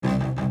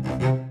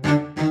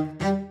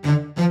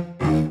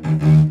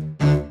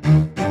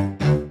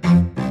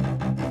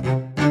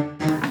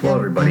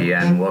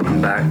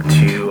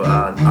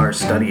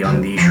study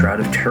on the Shroud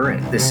of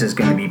Turin. This is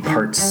going to be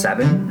part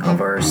 7 of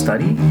our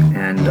study,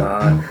 and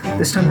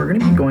this time we're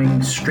going to be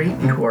going straight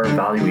into our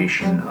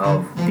evaluation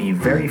of the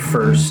very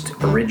first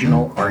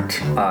ordinary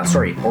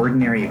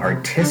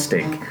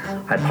artistic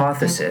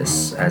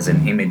hypothesis as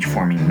an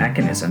image-forming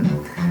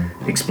mechanism,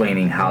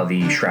 explaining how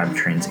the Shroud of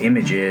Turin's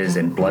images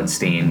and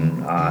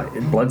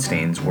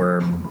bloodstains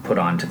were put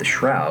onto the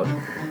shroud.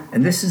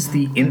 And this is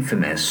the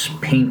infamous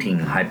painting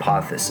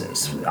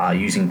hypothesis,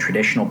 using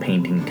traditional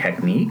painting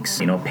techniques,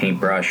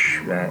 paintbrush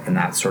and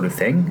that sort of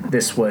thing.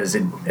 This was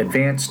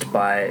advanced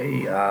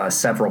by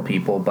several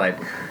people, but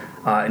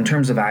in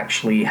terms of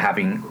actually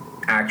having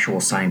actual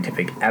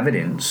scientific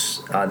evidence,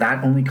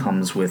 that only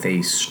comes with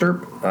a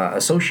STURP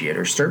associate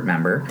or STURP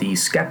member, the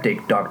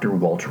skeptic Dr.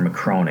 Walter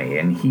Macrone.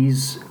 And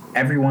he's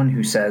everyone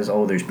who says,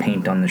 oh, there's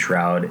paint on the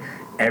shroud.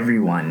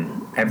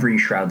 Every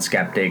shroud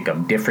skeptic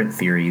of different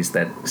theories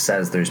that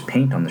says there's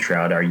paint on the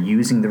shroud are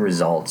using the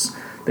results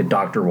that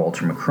Dr.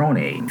 Walter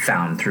Macrone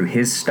found through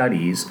his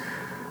studies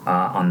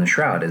on the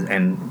shroud,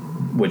 and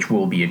which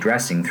we'll be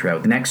addressing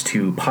throughout the next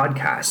 2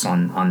 podcasts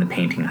on the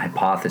painting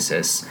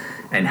hypothesis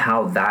and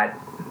how that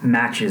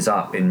matches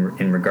up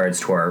in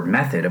regards to our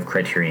method of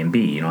criterion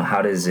B.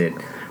 How does it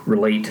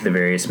relate to the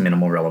various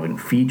minimal relevant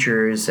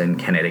features, and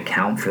can it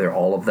account for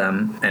all of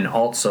them? And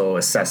also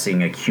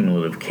assessing a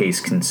cumulative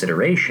case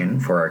consideration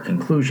for our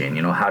conclusion.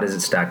 How does it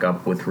stack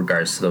up with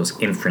regards to those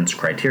inference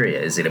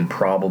criteria? Is it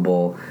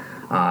improbable?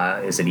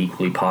 Is it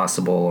equally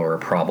possible, or a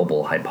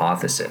probable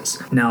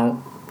hypothesis?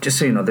 Now, just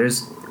so you know,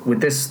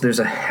 there's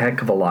a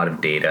heck of a lot of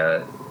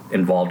data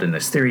involved in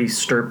this theory.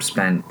 STURP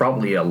spent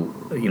probably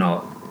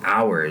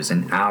hours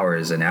and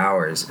hours and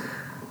hours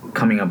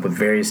coming up with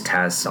various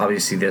tests.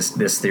 Obviously,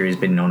 this theory has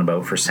been known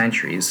about for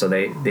centuries, so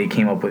they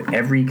came up with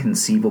every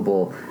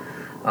conceivable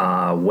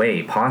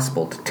way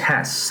possible to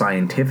test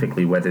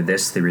scientifically whether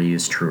this theory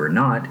is true or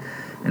not,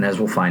 and as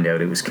we'll find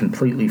out, it was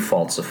completely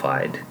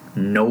falsified.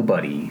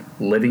 Nobody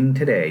living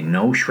today,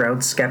 no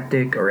shroud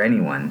skeptic or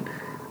anyone,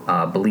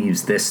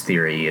 believes this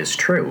theory is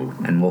true,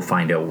 and we'll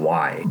find out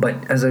why.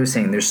 But as I was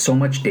saying, there's so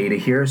much data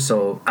here,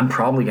 so I'm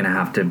probably going to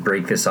have to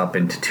break this up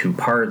into 2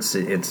 parts.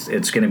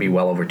 It's going to be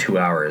well over 2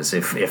 hours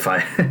if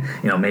I,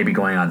 maybe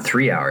going on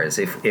 3 hours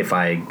if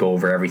I go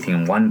over everything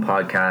in one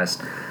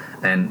podcast.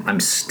 And I'm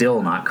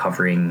still not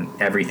covering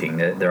everything.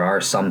 There are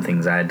some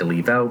things I had to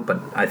leave out, but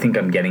I think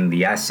I'm getting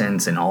the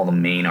essence and all the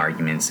main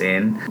arguments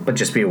in. But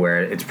just be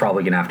aware, it's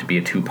probably going to have to be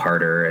a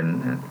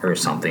 2-parter or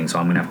something, so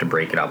I'm going to have to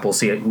break it up. We'll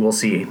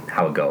see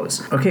how it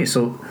goes. Okay,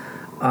 so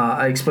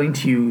I explained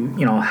to you,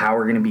 how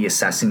we're going to be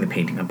assessing the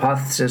painting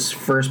hypothesis.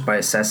 First, by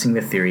assessing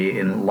the theory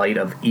in light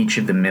of each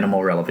of the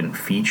minimal relevant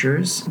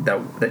features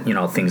that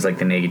things like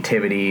the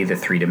negativity, the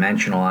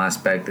 3-dimensional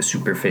aspect, the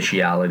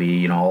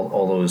superficiality,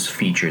 all those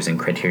features in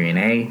criterion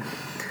A.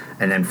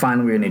 And then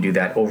finally, we're going to do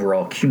that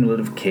overall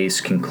cumulative case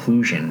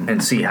conclusion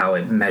and see how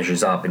it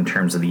measures up in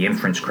terms of the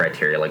inference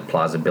criteria, like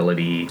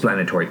plausibility,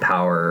 explanatory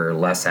power,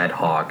 less ad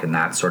hoc, and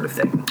that sort of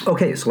thing.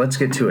 Okay, so let's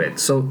get to it.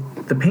 So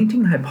the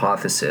painting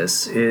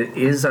hypothesis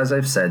is, as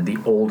I've said, the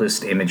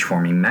oldest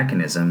image-forming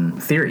mechanism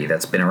theory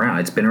that's been around.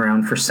 It's been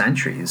around for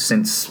centuries,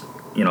 since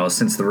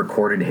the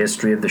recorded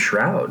history of the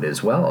shroud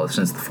as well,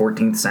 since the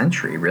 14th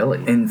century, really.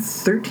 In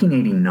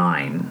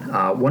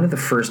 1389, one of the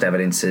first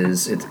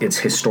evidences, it's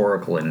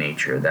historical in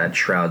nature, that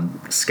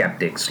shroud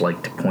skeptics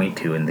like to point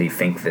to, and they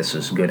think this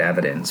is good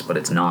evidence, but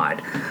it's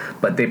not.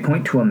 But they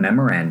point to a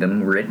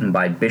memorandum written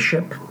by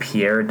Bishop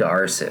Pierre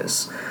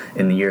d'Arcis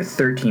in the year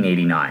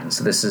 1389.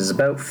 So this is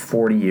about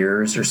 40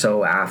 years or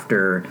so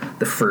after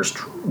the first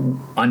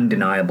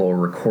undeniable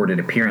recorded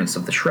appearance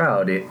of the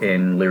shroud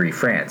in Liry,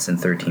 France in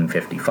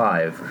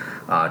 1355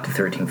 to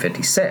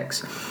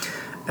 1356.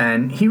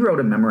 And he wrote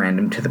a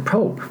memorandum to the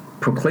Pope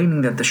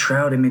proclaiming that the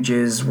shroud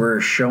images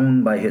were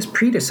shown by his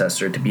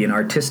predecessor to be an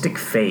artistic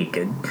fake,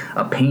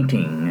 a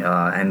painting,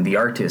 and the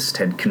artist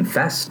had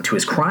confessed to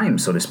his crime,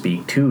 so to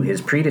speak, to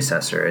his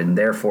predecessor, and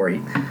therefore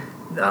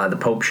the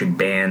Pope should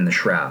ban the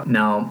shroud.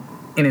 Now,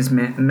 in his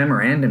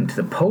memorandum to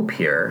the Pope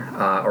here,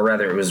 or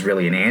rather it was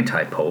really an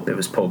anti-Pope, it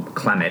was Pope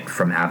Clement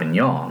from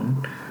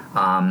Avignon,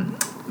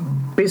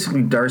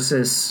 basically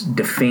d'Arcis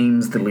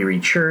defames the Liry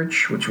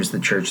Church, which was the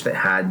church that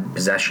had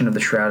possession of the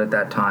shroud at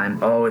that time.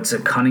 Oh, it's a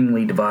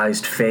cunningly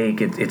devised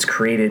fake. It's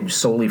created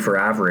solely for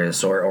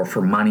avarice or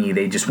for money.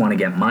 They just want to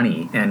get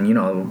money. And,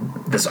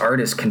 this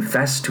artist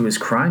confessed to his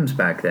crimes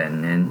back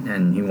then,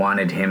 and he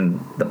wanted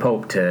the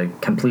Pope, to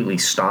completely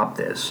stop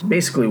this.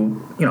 Basically,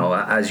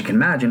 as you can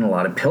imagine, a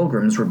lot of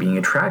pilgrims were being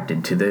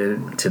attracted to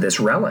this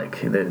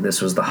relic.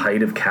 This was the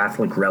height of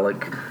Catholic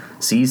relic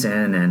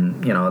season,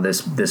 and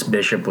this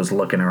bishop was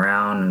looking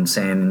around and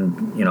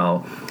saying,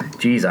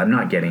 geez, I'm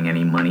not getting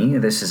any money.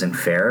 This isn't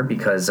fair,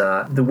 because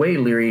the way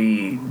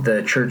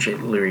the church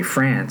at Liry,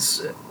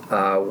 France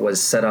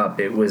was set up,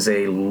 it was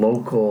a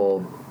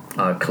local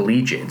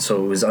collegiate,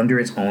 so it was under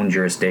its own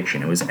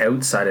jurisdiction. It was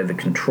outside of the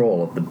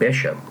control of the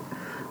bishop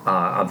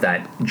of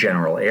that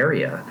general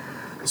area.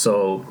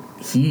 So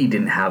he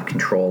didn't have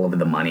control over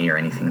the money or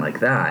anything like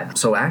that.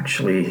 So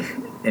actually,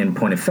 in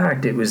point of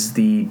fact, it was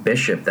the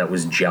bishop that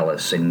was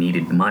jealous and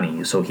needed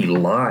money. So he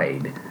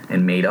lied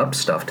and made up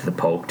stuff to the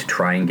Pope to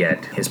try and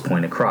get his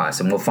point across.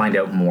 And we'll find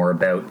out more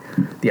about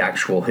the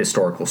actual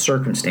historical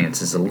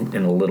circumstances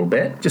in a little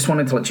bit. Just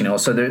wanted to let you know.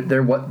 So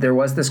there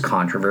was this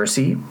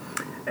controversy.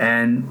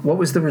 And what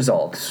was the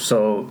result?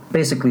 So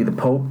basically, the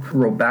Pope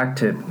wrote back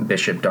to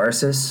Bishop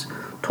Darcis,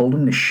 told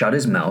him to shut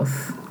his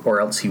mouth, or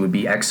else he would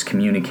be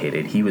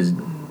excommunicated. He was,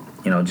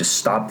 just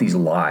stop these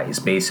lies,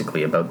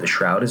 basically, about the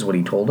shroud is what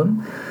he told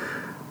him.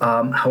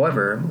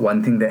 However,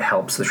 one thing that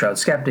helps the shroud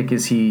skeptic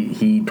is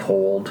he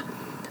told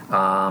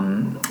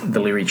the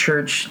Leary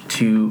Church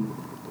to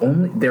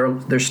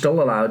they're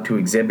still allowed to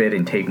exhibit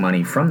and take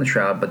money from the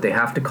shroud, but they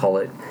have to call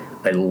it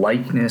a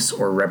likeness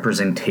or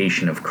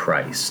representation of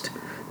Christ.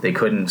 They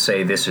couldn't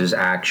say this is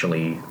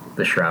actually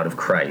the shroud of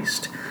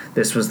Christ.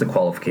 This was the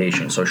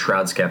qualification. So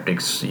shroud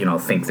skeptics,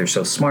 think they're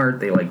so smart.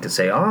 They like to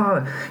say,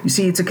 you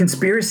see, it's a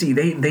conspiracy.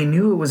 They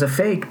knew it was a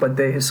fake, but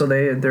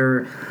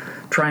they're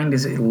trying to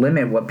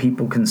limit what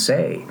people can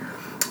say.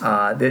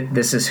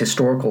 This is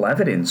historical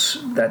evidence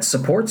that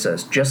supports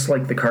us, just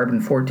like the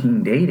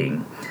carbon-14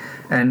 dating.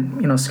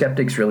 And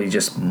skeptics really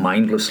just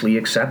mindlessly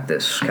accept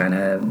this kind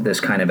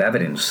of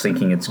evidence,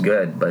 thinking it's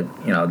good. But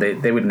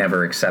they would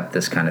never accept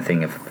this kind of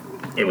thing if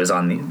it was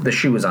on the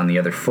shoe was on the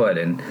other foot,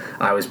 and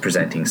I was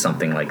presenting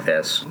something like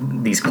this.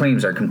 These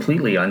claims are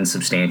completely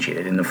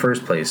unsubstantiated. In the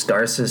first place,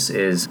 Darcis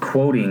is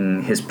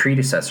quoting his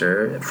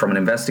predecessor from an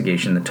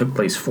investigation that took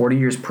place 40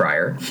 years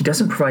prior. He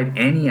doesn't provide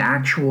any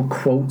actual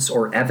quotes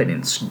or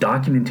evidence,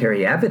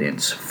 documentary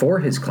evidence for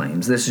his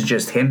claims. This is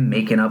just him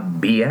making up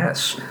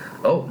BS.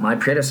 Oh, my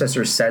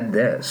predecessor said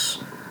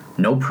this.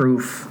 No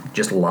proof,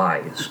 just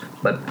lies.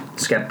 But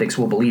skeptics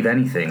will believe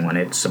anything when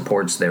it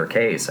supports their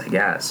case, I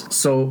guess.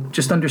 So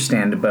just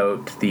understand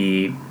about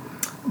the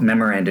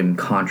memorandum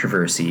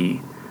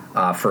controversy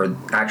for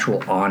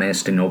actual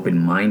honest and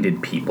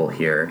open-minded people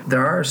here.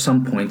 There are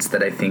some points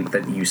that I think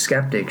that you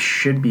skeptics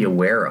should be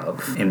aware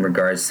of in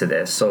regards to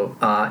this. So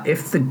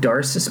if the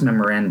Darcis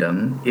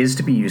memorandum is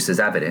to be used as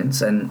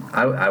evidence, and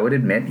I would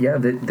admit,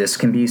 that this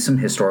can be some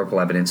historical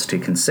evidence to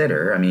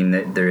consider. I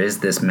mean, there is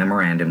this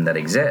memorandum that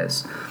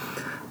exists.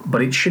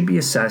 But it should be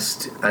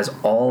assessed as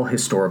all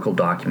historical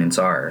documents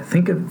are.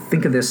 Think of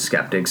this,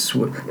 skeptics.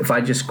 If I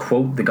just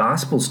quote the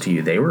Gospels to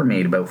you, they were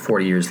made about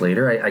 40 years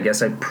later. I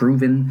guess I've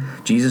proven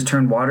Jesus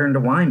turned water into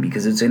wine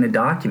because it's in a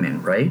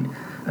document, right?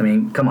 I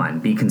mean, come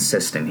on, be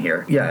consistent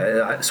here.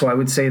 Yeah, so I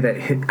would say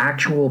that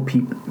actual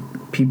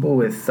people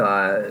with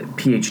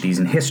PhDs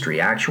in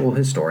history, actual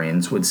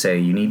historians, would say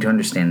you need to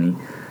understand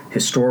the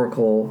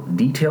historical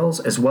details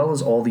as well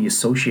as all the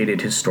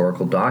associated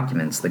historical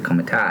documents that come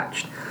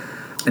attached.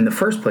 In the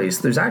first place,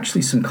 there's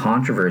actually some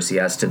controversy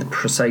as to the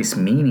precise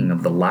meaning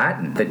of the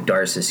Latin that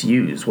Darcis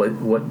used.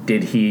 What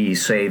did he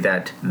say,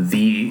 that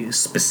the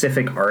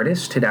specific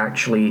artist had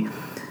actually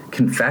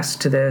confessed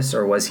to this,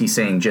 or was he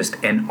saying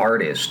just an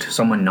artist,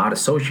 someone not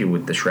associated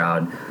with the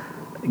shroud,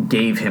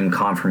 gave him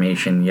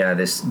confirmation,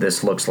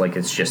 this looks like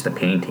it's just a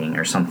painting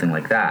or something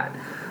like that?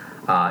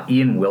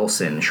 Ian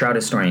Wilson, shroud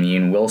historian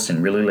Ian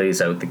Wilson, really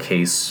lays out the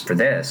case for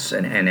this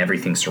and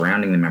everything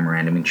surrounding the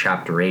memorandum in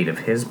Chapter 8 of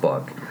his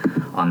book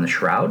on the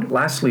shroud.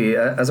 Lastly,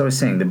 as I was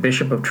saying, the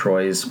Bishop of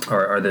Troyes,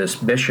 or this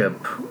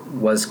bishop,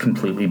 was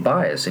completely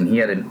biased, and he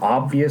had an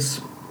obvious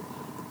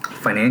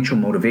financial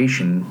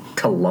motivation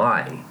to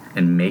lie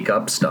and make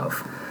up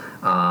stuff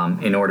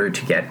in order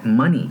to get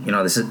money.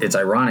 It's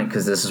ironic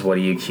because this is what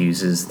he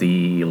accuses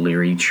the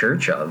Leary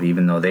Church of,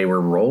 even though they were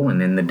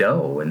rolling in the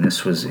dough, and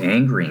this was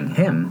angering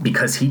him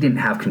because he didn't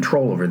have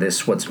control over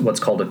this,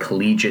 what's called a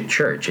collegiate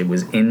church. It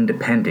was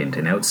independent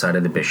and outside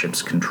of the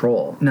bishop's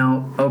control.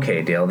 Now,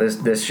 okay, Dale,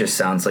 this just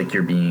sounds like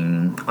you're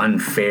being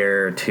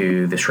unfair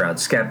to the shroud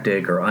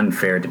skeptic or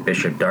unfair to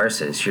Bishop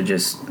Darcis. You're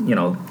just,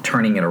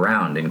 turning it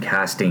around and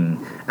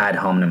casting ad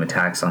hominem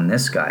attacks on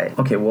this guy.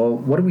 Okay, well,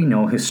 what do we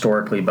know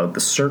historically about the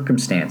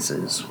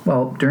circumstances?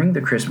 Well, during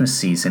the Christmas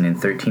season in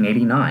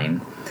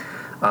 1389,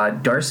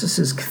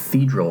 Darcis's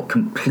cathedral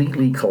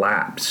completely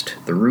collapsed.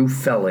 The roof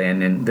fell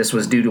in, and this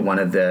was due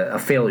to a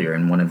failure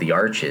in one of the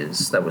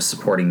arches that was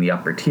supporting the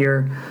upper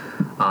tier.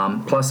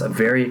 Plus, a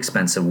very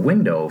expensive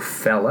window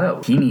fell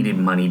out. He needed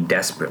money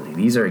desperately.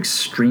 These are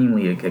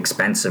extremely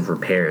expensive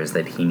repairs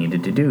that he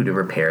needed to do to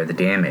repair the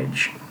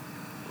damage.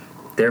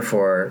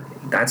 Therefore,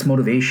 that's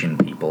motivation,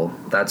 people.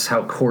 That's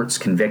how courts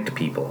convict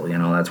people.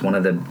 That's one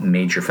of the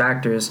major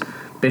factors.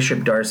 Bishop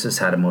Darcis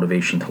had a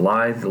motivation to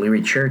lie. The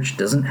Leary Church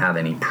doesn't have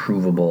any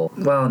provable...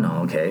 Well,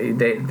 no, okay.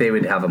 They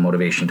would have a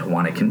motivation to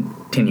want to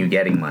continue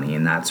getting money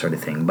and that sort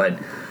of thing. But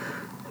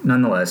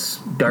nonetheless,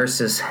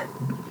 Darcis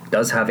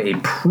does have a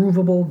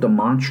provable,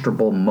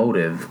 demonstrable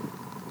motive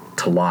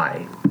to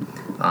lie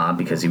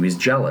because he was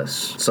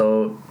jealous.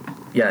 So,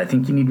 I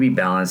think you need to be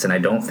balanced, and I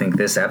don't think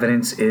this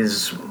evidence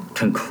is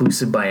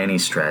conclusive by any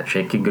stretch.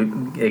 It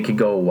could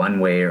go one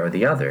way or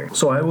the other.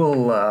 So I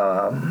will,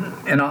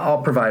 and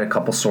I'll provide a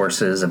couple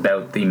sources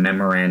about the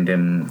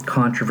memorandum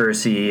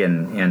controversy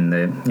and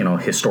the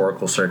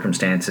historical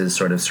circumstances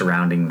sort of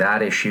surrounding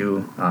that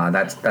issue.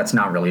 That's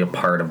not really a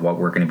part of what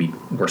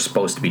we're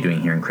supposed to be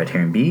doing here in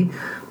Criterion B.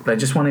 But I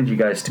just wanted you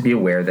guys to be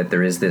aware that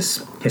there is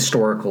this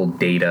historical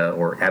data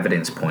or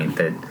evidence point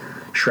that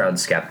shroud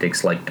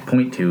skeptics like to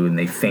point to, and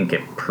they think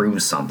it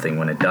proves something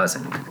when it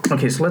doesn't.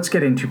 Okay, so let's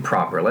get into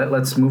proper.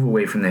 Let's move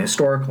away from the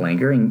historical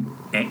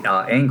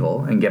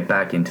angle and get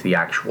back into the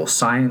actual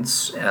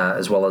science,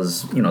 as well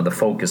as the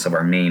focus of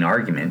our main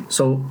argument.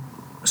 So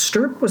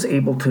Stirp was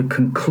able to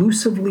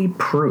conclusively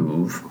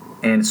prove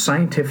and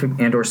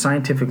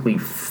scientifically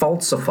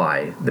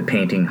falsify the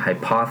painting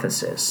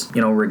hypothesis.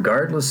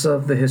 Regardless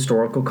of the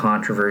historical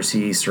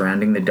controversy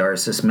surrounding the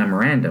Darcis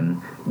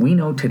Memorandum, we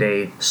know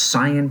today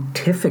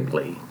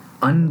scientifically,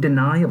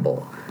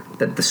 undeniable,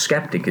 that the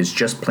skeptic is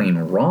just plain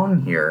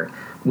wrong here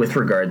with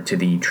regard to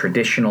the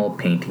traditional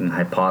painting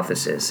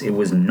hypothesis. It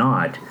was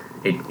not,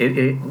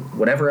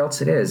 whatever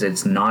else it is,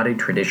 it's not a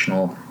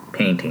traditional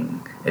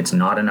painting. It's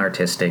not an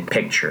artistic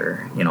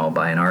picture,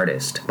 by an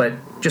artist. But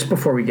just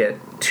before we get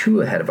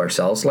too ahead of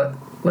ourselves,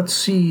 let's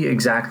see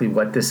exactly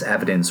what this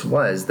evidence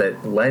was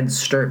that led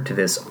Stirp to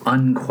this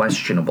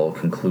unquestionable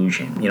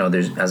conclusion.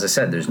 As I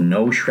said, there's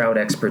no shroud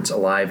experts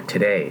alive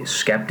today,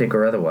 skeptic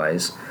or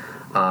otherwise,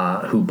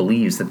 who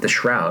believes that the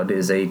shroud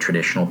is a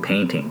traditional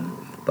painting.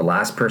 The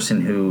last person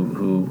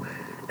who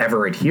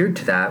ever adhered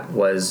to that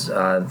was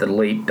the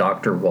late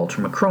Dr.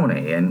 Walter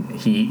Macrone, and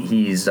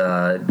he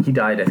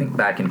died, I think,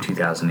 back in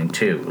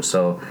 2002.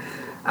 So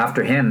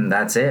after him,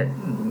 that's it.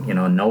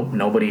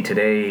 Nobody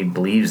today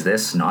believes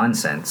this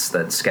nonsense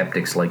that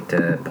skeptics like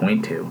to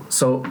point to.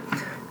 So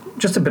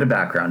just a bit of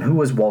background. Who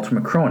was Walter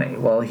Macrone?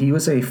 Well, he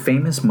was a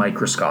famous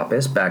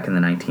microscopist back in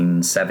the late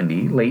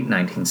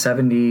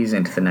 1970s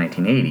into the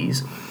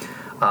 1980s.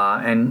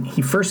 And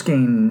he first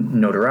gained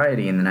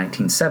notoriety in the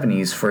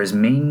 1970s for his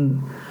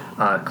main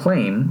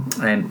claim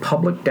and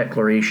public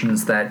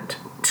declarations that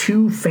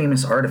two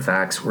famous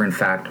artifacts were in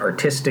fact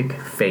artistic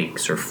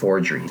fakes or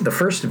forgery. The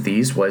first of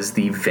these was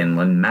the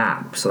Vinland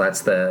map. So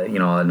that's an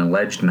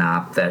alleged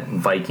map that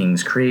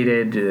Vikings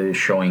created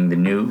showing the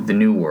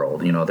new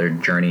world, their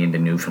journey into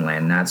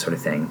Newfoundland and that sort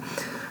of thing.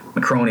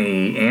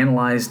 Macrone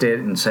analyzed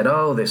it and said,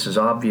 "Oh, this is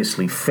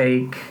obviously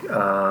fake."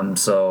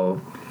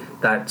 So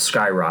that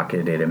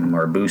skyrocketed him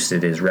or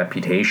boosted his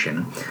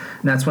reputation.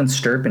 And that's when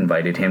Stirp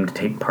invited him to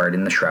take part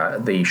in the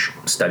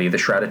study of the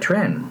Shroud of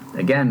Turin.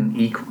 Again,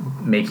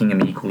 making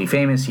him equally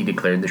famous, he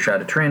declared the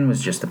Shroud of Turin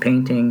was just a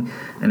painting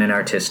and an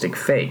artistic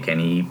fake, and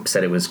he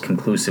said it was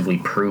conclusively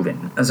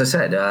proven. As I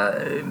said,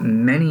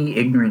 many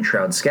ignorant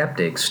shroud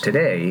skeptics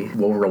today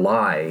will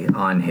rely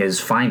on his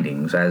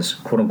findings as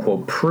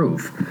quote-unquote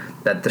proof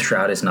that the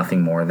shroud is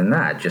nothing more than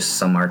that, just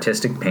some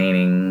artistic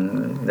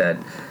painting that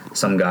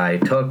some guy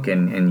took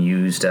and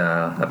used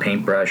a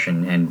paintbrush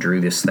and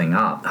drew this thing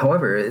up.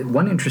 However,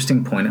 one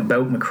interesting point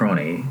about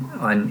Macrone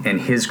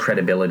and his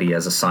credibility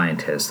as a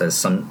scientist,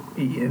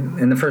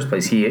 in the first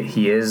place,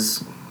 he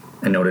is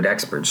a noted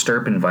expert.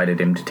 Stirp invited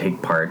him to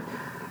take part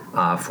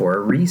for a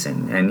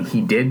reason, and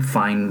he did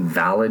find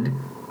valid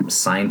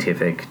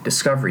scientific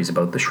discoveries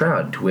about the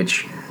shroud, to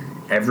which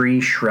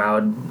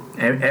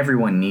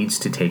everyone needs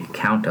to take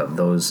account of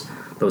those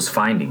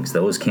findings.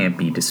 Those can't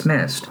be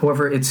dismissed.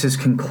 However, it's his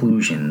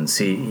conclusions.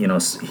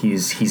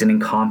 He's an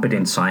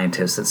incompetent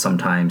scientist that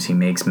sometimes he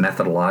makes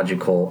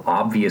methodological,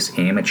 obvious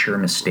amateur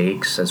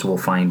mistakes, as we'll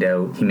find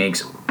out. He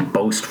makes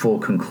boastful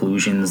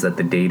conclusions that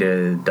the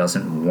data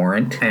doesn't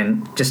warrant.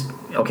 And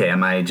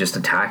am I just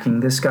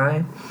attacking this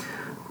guy?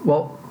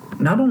 Well,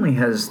 not only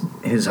has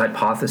his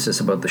hypothesis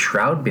about the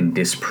shroud been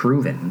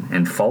disproven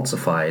and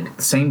falsified,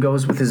 the same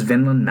goes with his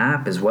Vinland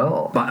map as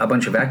well. A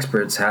bunch of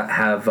experts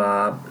have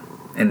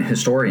and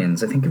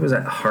historians, I think it was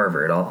at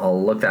Harvard.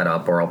 I'll look that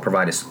up, or I'll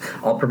provide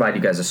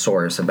you guys a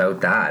source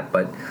about that.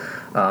 But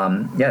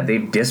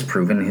they've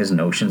disproven his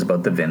notions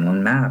about the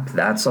Vinland map.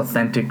 That's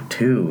authentic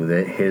too.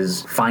 That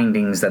his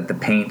findings that the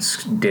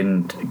paints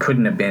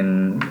couldn't have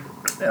been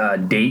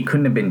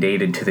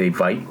dated to the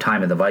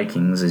time of the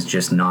Vikings is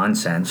just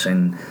nonsense.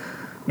 And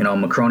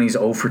Macrone's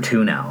 0 for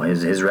 2 now.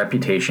 His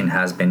reputation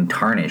has been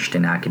tarnished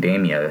in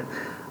academia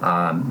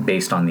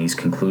based on these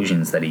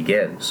conclusions that he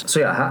gives.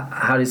 So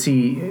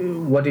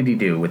what did he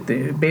do?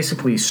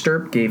 Basically,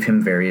 Stirp gave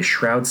him various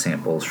shroud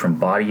samples from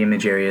body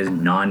image areas,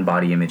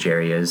 non-body image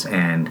areas,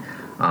 and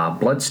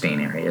bloodstain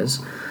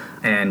areas.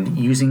 And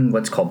using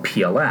what's called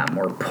PLM,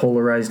 or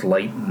polarized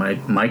light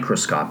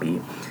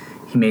microscopy,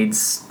 he made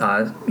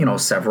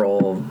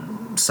several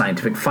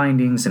scientific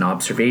findings and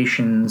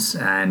observations,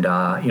 and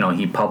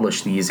he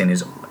published these in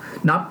his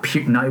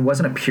it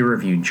wasn't a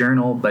peer-reviewed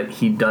journal, but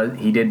he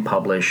did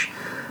publish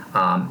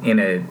in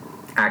an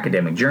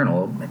academic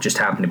journal. It just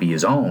happened to be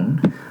his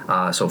own,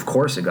 so of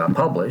course it got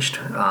published.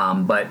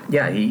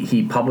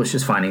 He published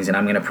his findings, and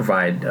I'm going to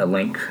provide a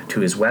link to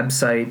his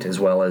website as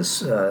well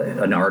as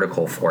an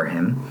article for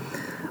him.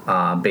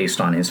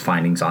 based on his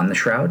findings on the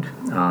shroud.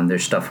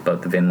 There's stuff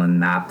about the Vinland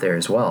map there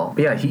as well.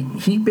 But yeah,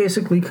 he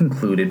basically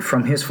concluded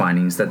from his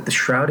findings that the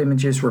shroud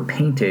images were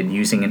painted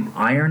using an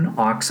iron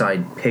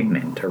oxide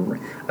pigment,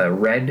 a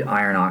red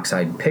iron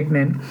oxide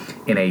pigment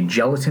in a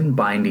gelatin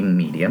binding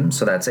medium.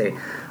 So that's a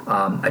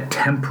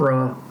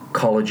tempera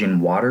collagen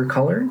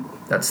watercolor.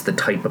 That's the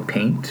type of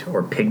paint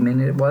or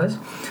pigment it was.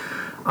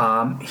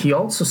 He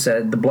also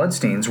said the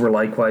bloodstains were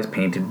likewise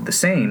painted the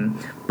same,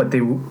 but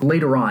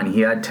later on he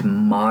had to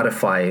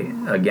modify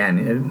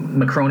again.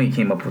 Macroni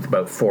came up with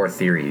about 4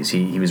 theories.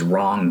 He was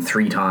wrong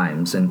 3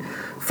 times, and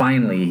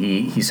finally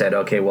he said,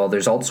 okay, well,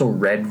 there's also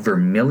red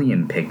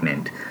vermilion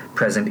pigment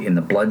present in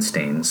the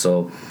bloodstains,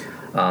 so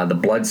the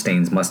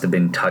bloodstains must have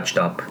been touched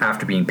up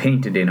after being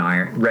painted in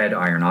red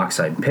iron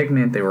oxide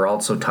pigment. They were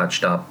also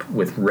touched up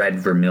with red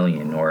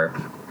vermilion, or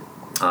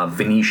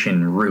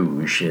Venetian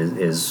rouge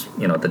is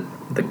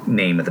the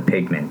name of the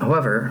pigment.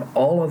 However,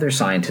 all other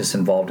scientists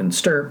involved in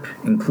STURP,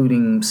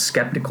 including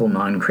skeptical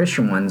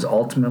non-Christian ones,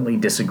 ultimately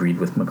disagreed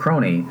with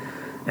Macroni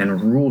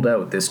and ruled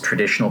out this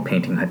traditional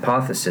painting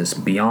hypothesis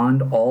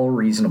beyond all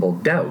reasonable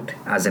doubt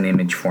as an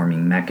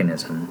image-forming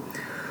mechanism.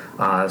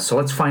 So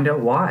let's find out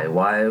why.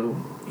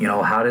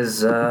 How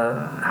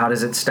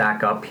does it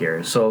stack up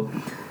here? So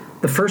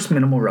the first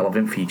minimal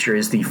relevant feature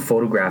is the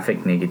photographic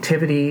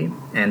negativity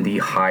and the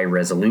high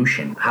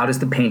resolution. How does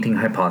the painting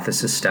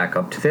hypothesis stack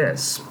up to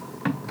this?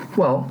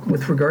 Well,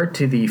 with regard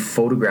to the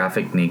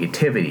photographic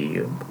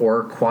negativity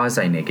or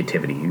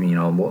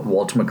quasi-negativity,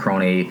 Walter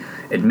Macroni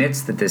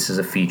admits that this is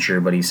a feature,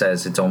 but he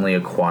says it's only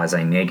a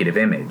quasi-negative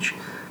image.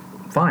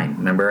 Fine.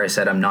 Remember I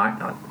said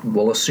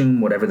we'll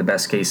assume whatever the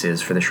best case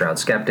is for the Shroud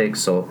skeptic.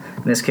 So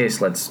in this case,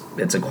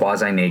 it's a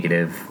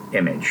quasi-negative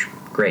image.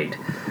 Great.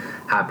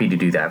 Happy to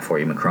do that for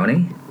you,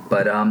 Macroni.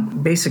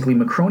 But basically,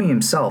 Macroni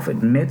himself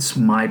admits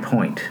my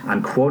point.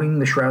 I'm quoting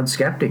the Shroud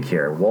skeptic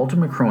here. Walter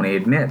Macroni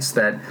admits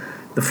that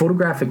the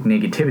photographic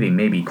negativity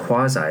may be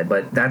quasi,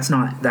 but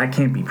that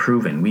can't be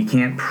proven. We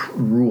can't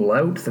rule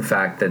out the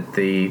fact that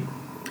the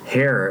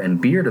hair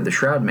and beard of the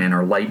Shroud Man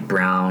are light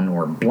brown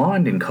or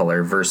blonde in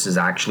color versus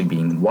actually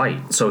being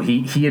white. So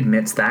he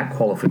admits that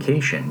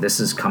qualification. This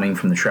is coming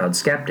from the Shroud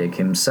skeptic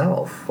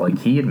himself. Like,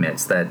 he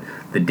admits that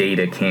the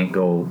data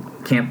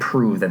can't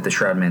prove that the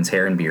Shroud Man's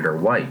hair and beard are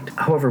white.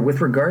 However, with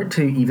regard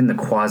to even the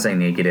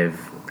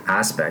quasi-negative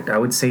aspect, I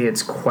would say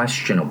it's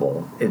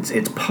questionable.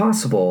 It's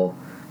possible,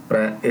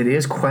 but it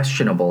is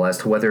questionable as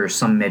to whether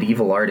some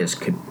medieval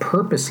artist could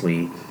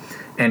purposely,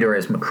 and or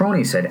as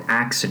Macroni said,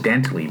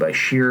 accidentally, by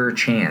sheer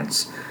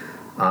chance,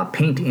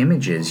 paint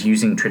images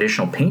using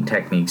traditional paint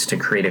techniques to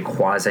create a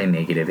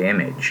quasi-negative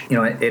image.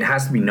 It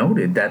has to be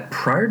noted that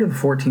prior to the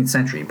 14th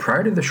century,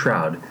 prior to the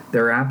Shroud,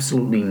 there are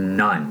absolutely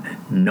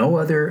no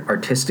other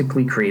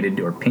artistically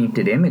created or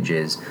painted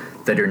images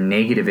that are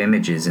negative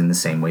images in the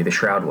same way the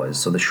Shroud was.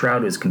 So the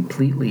Shroud was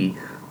completely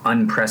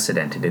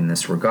unprecedented in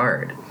this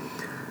regard.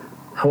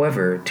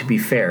 However, to be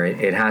fair,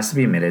 it has to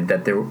be admitted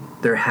that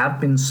there have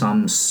been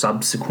some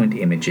subsequent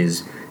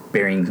images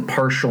bearing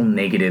partial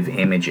negative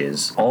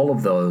images. All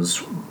of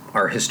those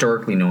are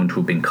historically known to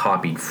have been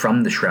copied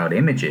from the Shroud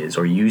images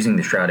or using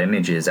the Shroud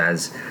images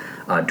as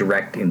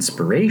direct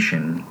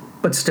inspiration.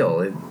 But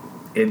still,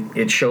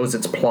 it shows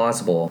it's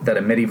plausible that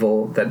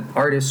that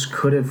artists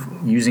could have,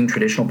 using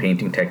traditional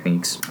painting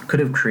techniques, could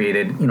have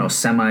created,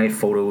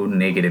 semi-photo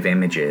negative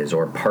images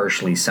or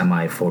partially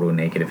semi-photo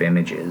negative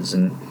images.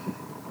 And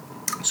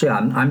so yeah,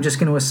 I'm just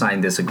going to assign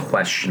this a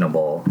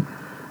questionable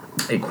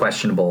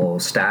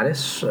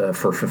status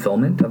for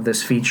fulfillment of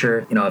this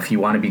feature. If you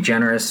want to be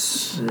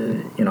generous,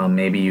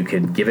 maybe you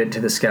could give it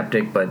to the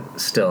skeptic, but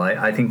still,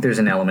 I think there's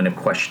an element of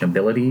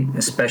questionability,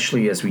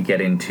 especially as we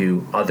get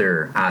into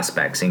other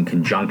aspects in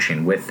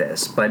conjunction with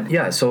this. But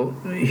yeah, so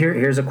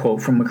here's a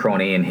quote from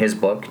Macroni in his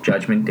book,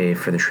 Judgment Day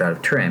for the Shroud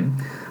of Turin.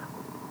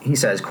 He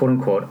says, quote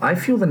unquote, "I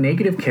feel the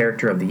negative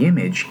character of the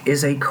image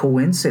is a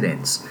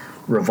coincidence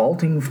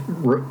resulting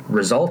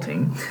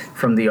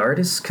from the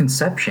artist's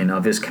conception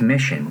of his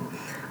commission.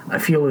 I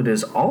feel it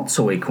is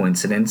also a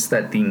coincidence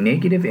that the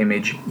negative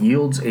image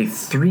yields a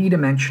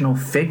 3-dimensional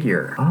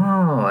figure."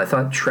 Oh, I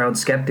thought Shroud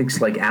skeptics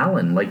like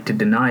Allen liked to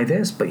deny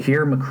this, but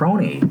here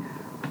Macroni,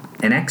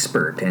 an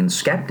expert and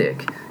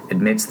skeptic,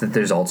 admits that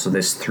there's also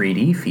this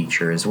 3D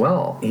feature as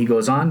well.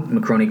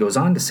 Macroni goes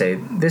on to say,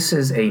 this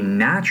is a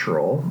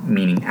natural,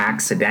 meaning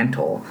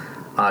accidental,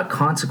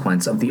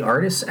 consequence of the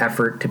artist's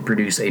effort to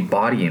produce a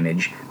body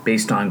image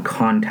based on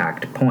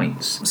contact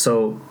points.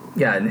 So,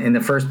 yeah, in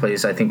the first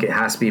place, I think it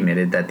has to be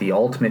admitted that the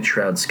ultimate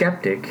Shroud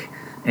skeptic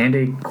and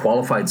a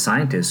qualified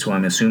scientist, who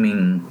I'm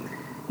assuming,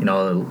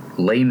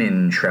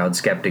 layman Shroud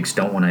skeptics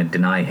don't want to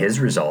deny his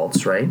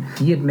results, right?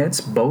 He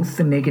admits both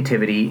the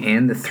negativity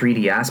and the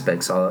 3D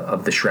aspects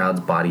of the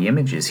Shroud's body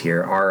images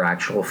here are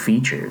actual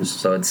features.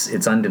 So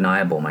it's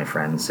undeniable, my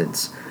friends.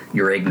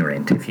 You're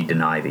ignorant if you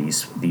deny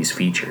these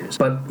features.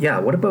 But yeah,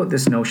 what about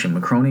this notion?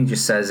 Macroni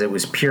just says it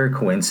was pure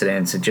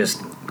coincidence.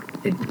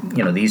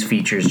 These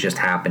features just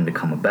happened to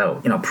come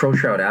about.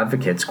 Pro-Shroud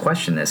advocates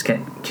question this.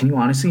 Can you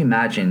honestly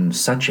imagine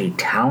such a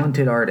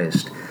talented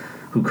artist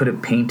who could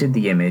have painted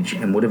the image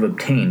and would have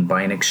obtained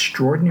by an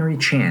extraordinary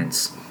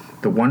chance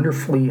the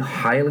wonderfully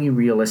highly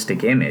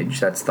realistic image,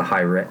 that's the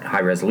high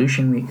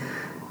resolution,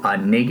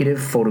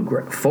 negative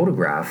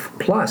photograph,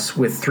 plus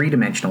with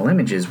three-dimensional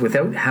images,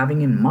 without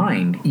having in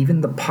mind even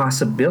the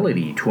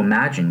possibility to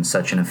imagine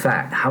such an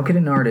effect. How could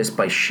an artist,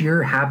 by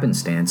sheer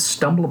happenstance,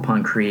 stumble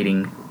upon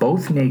creating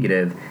both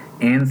negative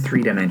and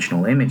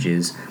three-dimensional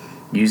images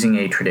using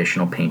a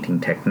traditional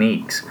painting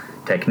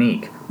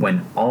technique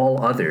when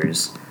all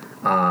others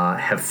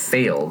have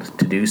failed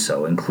to do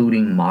so,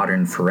 including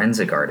modern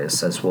forensic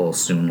artists, as we'll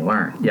soon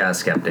learn? Yeah,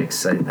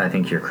 skeptics, I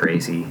think you're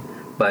crazy.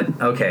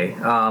 But okay,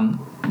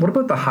 what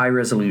about the high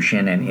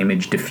resolution and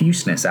image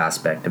diffuseness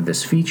aspect of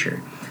this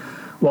feature?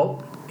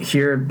 Well,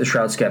 here the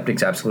Shroud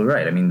skeptic's absolutely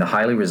right. I mean, the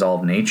highly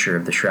resolved nature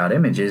of the Shroud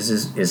images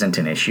isn't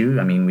an issue.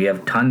 I mean, we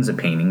have tons of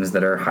paintings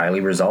that are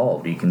highly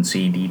resolved. You can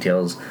see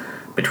details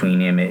between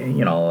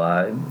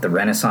the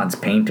Renaissance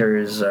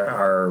painters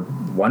are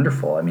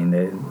wonderful. I mean,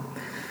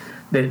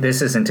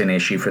 this isn't an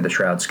issue for the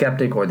Shroud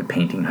skeptic or the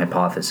painting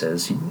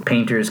hypothesis.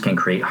 Painters can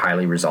create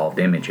highly resolved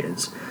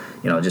images.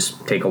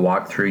 Just take a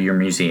walk through your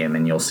museum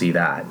and you'll see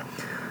that.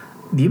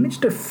 The image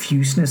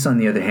diffuseness, on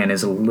the other hand,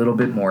 is a little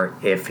bit more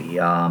iffy.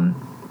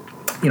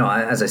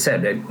 As I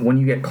said, when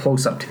you get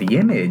close up to the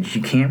image,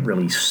 you can't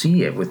really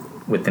see it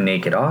with the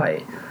naked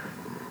eye.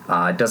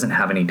 It doesn't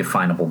have any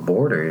definable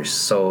borders,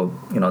 so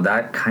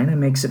that kind of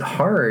makes it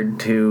hard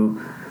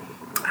to.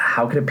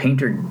 How could a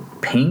painter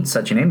paint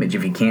such an image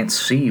if he can't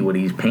see what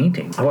he's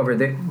painting? However,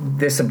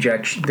 this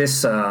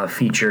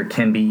feature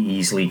can be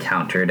easily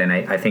countered, and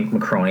I think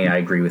Macrone, I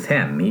agree with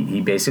him. He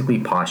basically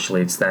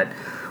postulates that,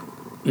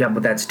 yeah,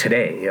 but that's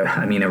today.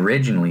 I mean,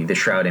 originally the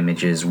Shroud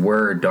images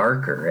were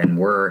darker and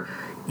were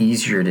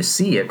easier to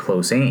see at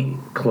close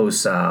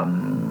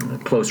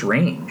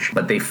range,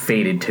 but they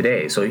faded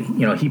today. So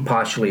he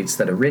postulates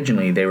that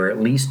originally they were at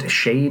least a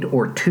shade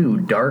or two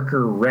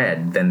darker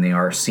red than they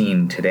are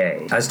seen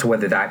today. As to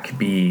whether that could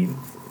be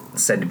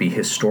said to be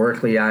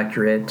historically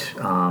accurate,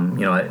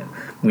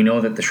 we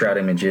know that the Shroud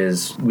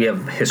images, we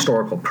have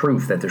historical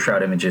proof that the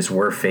Shroud images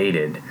were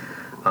faded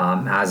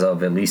as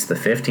of at least the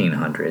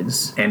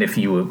 1500s. And if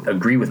you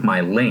agree with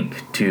my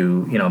link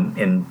to,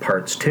 in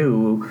parts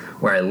 2,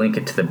 where I link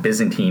it to the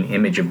Byzantine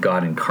image of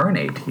God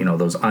incarnate,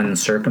 those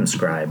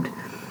uncircumscribed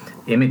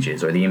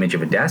images, or the image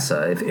of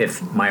Edessa,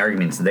 if my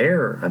argument's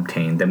there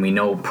obtained, then we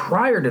know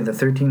prior to the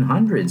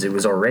 1300s it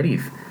was already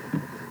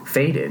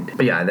faded.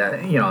 But yeah,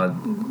 that,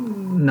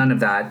 none of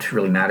that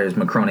really matters.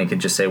 Macrone could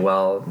just say,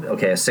 well,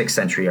 okay, a 6th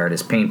century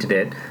artist painted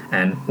it,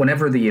 and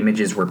whenever the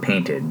images were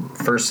painted,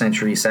 1st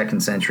century,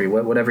 2nd century,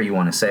 whatever you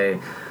want to say,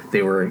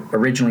 they were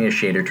originally a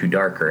shade or two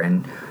darker,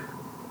 and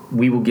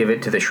we will give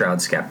it to the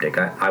Shroud skeptic.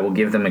 I will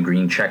give them a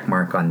green check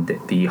mark on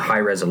the high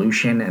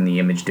resolution and the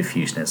image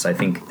diffuseness. I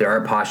think there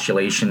are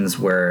postulations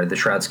where the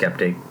Shroud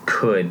skeptic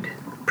could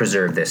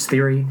preserve this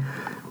theory.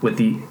 With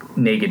the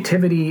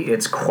negativity,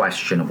 it's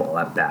questionable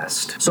at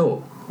best.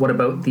 So, what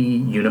about the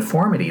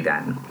uniformity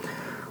then?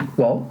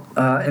 Well,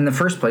 in the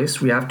first place,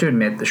 we have to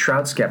admit the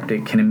Shroud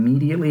skeptic can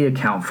immediately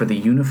account for the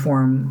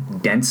uniform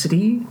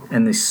density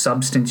and the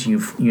substance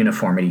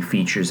uniformity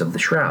features of the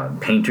Shroud.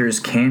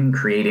 Painters can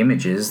create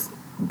images,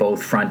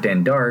 both front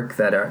and dark,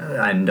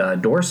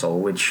 and dorsal,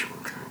 which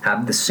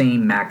have the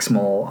same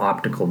maximal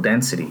optical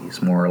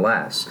densities, more or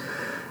less.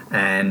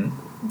 And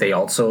they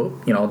also,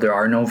 there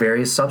are no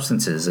various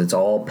substances. It's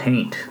all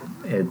paint.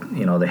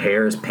 The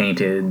hair is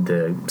painted,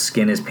 the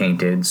skin is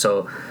painted.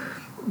 So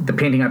the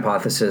painting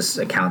hypothesis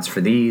accounts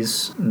for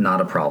these, not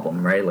a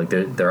problem, right? Like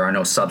there are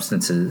no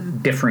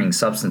differing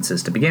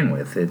substances to begin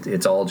with.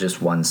 It's all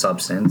just one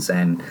substance,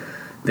 and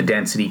the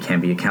density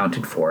can be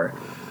accounted for.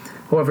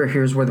 However,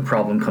 here's where the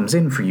problem comes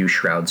in for you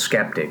Shroud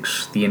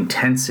skeptics. The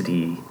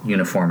intensity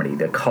uniformity,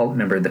 the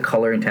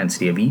color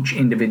intensity of each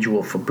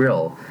individual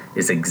fibril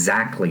is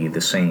exactly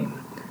the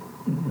same.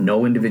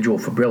 No individual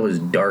fibril is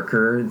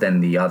darker than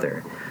the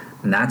other.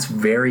 And that's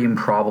very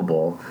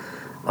improbable.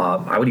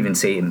 I would even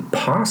say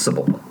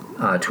impossible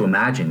to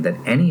imagine that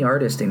any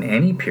artist in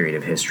any period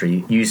of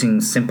history,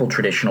 using simple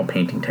traditional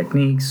painting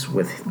techniques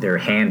with their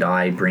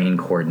hand-eye brain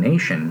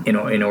coordination,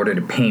 in order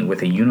to paint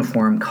with a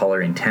uniform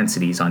color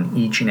intensities on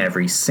each and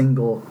every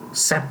single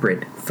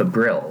separate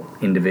fibril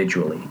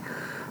individually.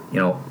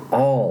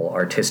 All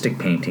artistic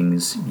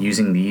paintings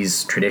using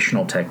these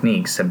traditional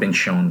techniques have been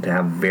shown to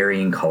have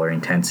varying color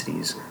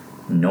intensities.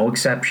 No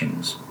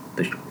exceptions.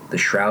 The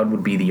Shroud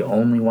would be the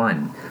only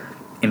one.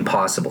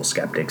 Impossible,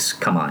 skeptics.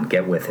 Come on,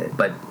 get with it.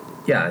 But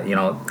yeah,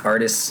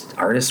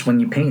 artists when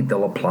you paint,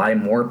 they'll apply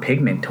more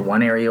pigment to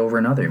one area over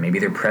another. Maybe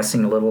they're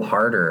pressing a little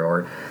harder,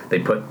 or they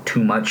put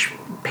too much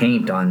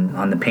paint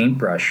on the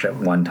paintbrush at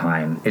one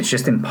time. It's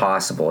just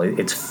impossible.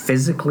 It's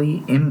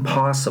physically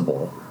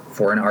impossible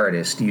for an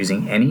artist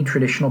using any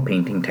traditional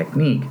painting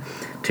technique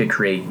to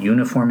create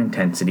uniform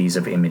intensities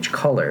of image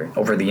color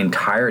over the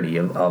entirety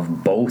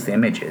of both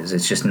images.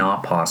 It's just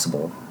not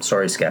possible.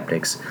 Sorry,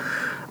 skeptics.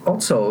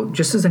 Also,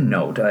 just as a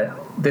note,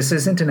 this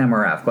isn't an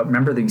MRF, but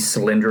remember the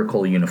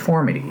cylindrical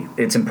uniformity.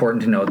 It's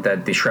important to note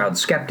that the Shroud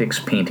skeptics'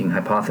 painting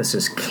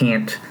hypothesis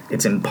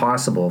it's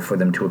impossible for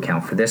them to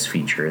account for this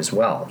feature as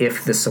well.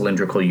 If the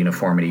cylindrical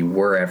uniformity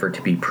were ever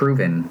to be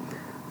proven,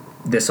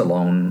 this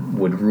alone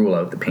would rule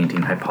out the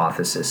painting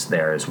hypothesis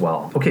there as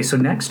well. Okay, so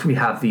next we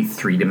have the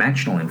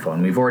three-dimensional info,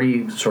 and we've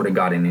already sort of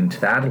gotten into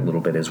that a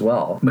little bit as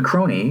well.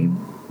 McCroney,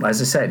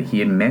 as I said,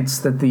 he admits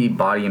that the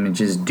body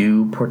images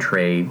do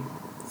portray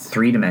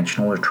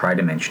three-dimensional or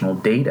tri-dimensional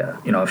data.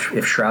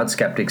 If Shroud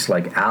skeptics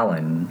like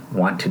Alan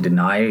want to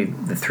deny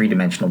the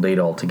three-dimensional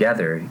data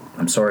altogether,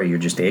 I'm sorry, you're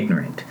just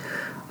ignorant.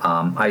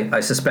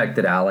 I suspect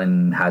that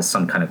Alan has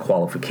some kind of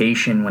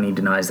qualification when he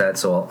denies that,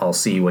 so I'll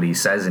see what he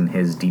says in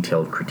his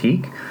detailed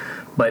critique.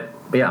 But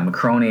yeah,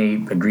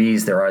 McCroney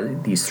agrees there are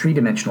these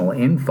three-dimensional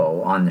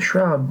info on the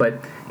Shroud,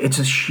 but it's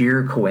a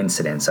sheer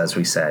coincidence, as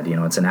we said.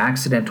 It's an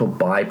accidental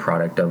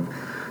byproduct of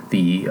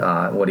the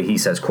what he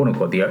says, quote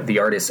unquote, the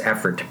artist's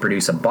effort to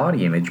produce a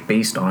body image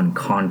based on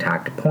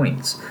contact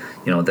points.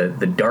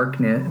 The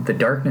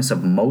darkness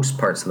of most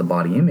parts of the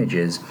body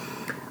images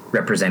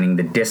representing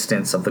the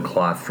distance of the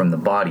cloth from the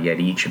body at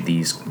each of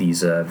these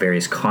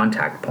various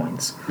contact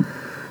points.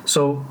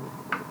 So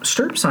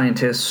STURP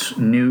scientists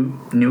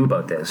knew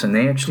about this, and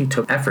they actually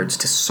took efforts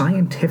to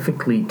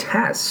scientifically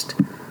test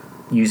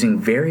using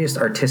various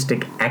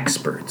artistic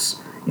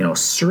experts,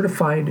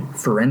 certified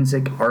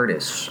forensic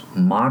artists,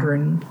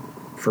 modern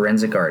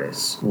forensic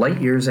artists,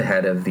 light years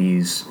ahead of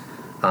these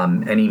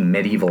any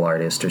medieval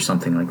artist or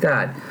something like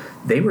that.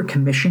 They were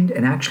commissioned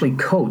and actually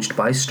coached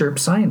by STURP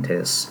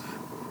scientists.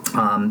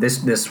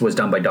 This was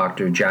done by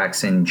Dr.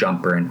 Jackson,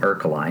 Jumper, and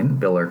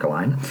Bill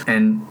Erkeline,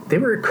 and they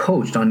were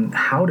coached on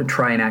how to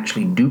try and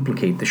actually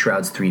duplicate the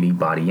Shroud's 3D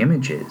body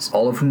images,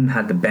 all of whom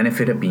had the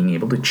benefit of being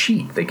able to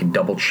cheat. They could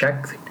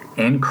double-check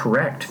and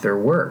correct their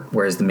work,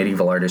 whereas the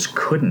medieval artists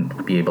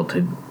couldn't be able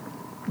to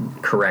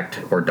correct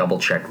or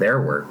double-check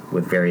their work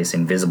with various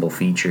invisible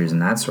features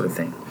and that sort of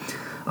thing.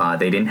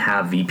 They didn't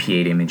have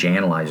VP8 image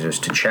analyzers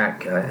to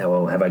check,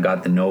 have I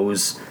got the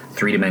nose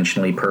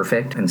three-dimensionally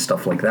perfect and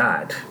stuff like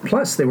that.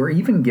 Plus, they were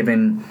even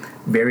given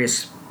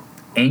various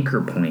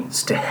anchor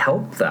points to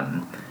help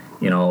them,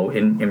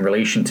 in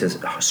relation to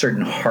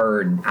certain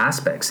hard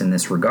aspects in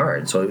this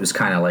regard. So it was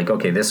kind of like,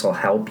 okay, this will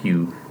help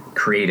you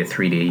create a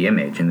 3D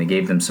image, and they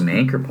gave them some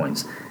anchor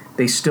points.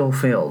 They still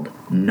failed.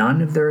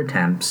 None of their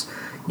attempts,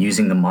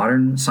 using the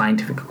modern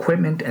scientific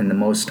equipment and the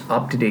most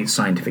up-to-date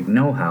scientific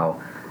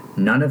know-how,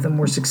 none of them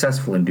were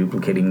successful in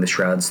duplicating the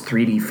Shroud's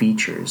 3D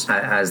features.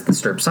 As the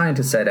STURP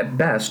scientist said, at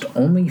best,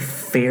 only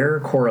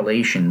fair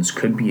correlations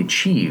could be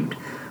achieved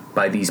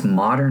by these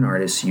modern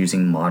artists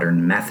using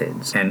modern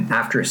methods. And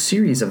after a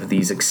series of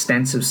these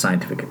extensive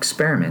scientific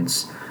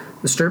experiments,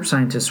 the STURP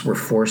scientists were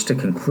forced to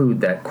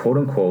conclude that,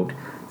 quote-unquote,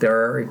 there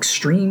are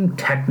extreme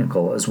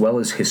technical as well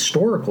as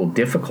historical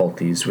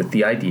difficulties with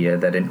the idea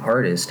that an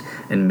artist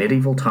in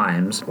medieval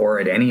times or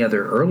at any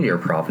other earlier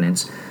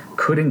provenance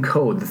could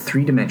encode the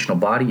three-dimensional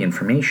body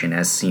information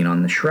as seen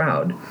on the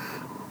Shroud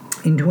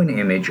into an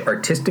image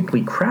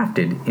artistically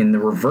crafted in the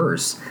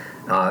reverse,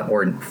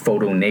 or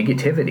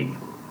photonegative.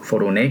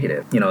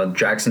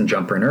 Jackson,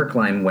 Jumper, and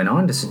Erkeline went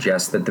on to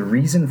suggest that the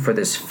reason for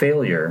this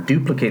failure to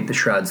duplicate the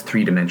Shroud's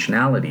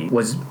three-dimensionality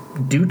was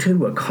due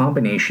to a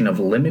combination of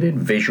limited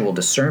visual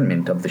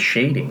discernment of the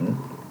shading,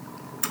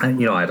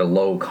 at a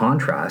low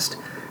contrast,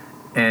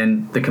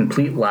 and the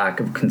complete lack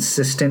of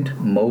consistent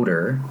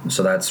motor,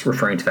 so that's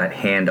referring to that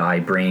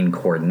hand-eye-brain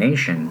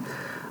coordination,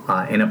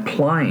 in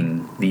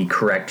applying the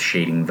correct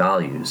shading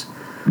values.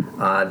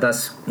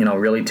 Thus,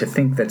 really to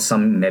think that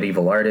some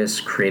medieval artists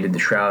created the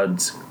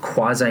Shroud's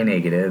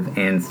quasi-negative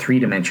and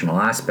three-dimensional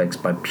aspects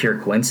by pure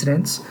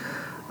coincidence,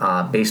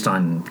 based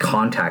on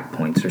contact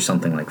points or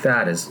something like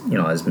that, as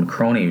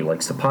McCroney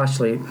likes to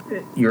postulate,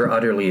 you're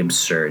utterly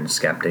absurd,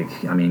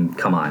 skeptic. I mean,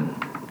 come on,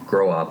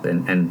 grow up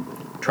and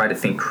try to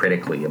think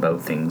critically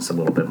about things a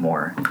little bit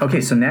more.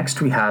 Okay, so next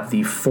we have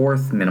the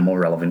fourth minimal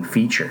relevant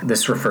feature.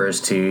 This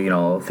refers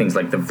to, things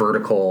like the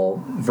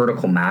vertical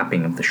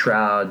mapping of the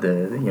Shroud,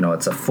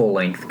 it's a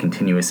full-length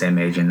continuous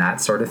image and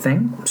that sort of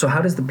thing. So how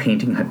does the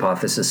painting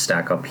hypothesis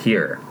stack up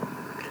here?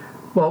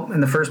 Well, in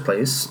the first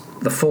place,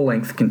 the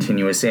full-length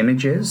continuous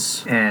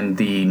images and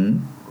the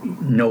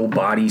no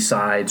body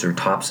sides or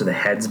tops of the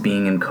heads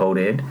being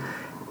encoded,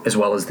 as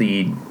well as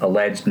the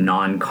alleged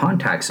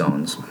non-contact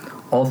zones.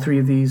 All three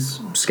of these,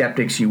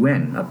 skeptics, you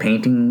win. A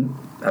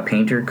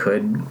painter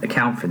could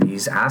account for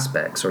these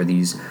aspects or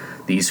these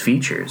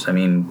features. I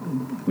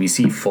mean, we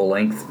see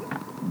full-length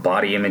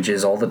body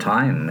images all the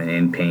time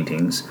in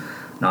paintings.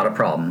 Not a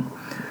problem.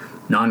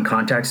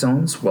 Non-contact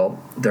zones, well,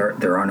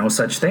 there are no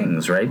such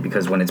things, right?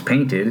 Because when it's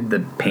painted, the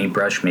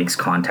paintbrush makes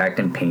contact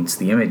and paints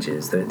the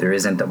images. There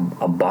isn't a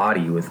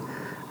body with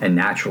and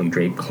naturally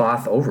drape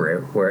cloth over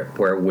it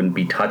where it wouldn't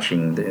be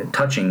touching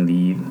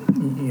the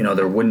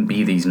there wouldn't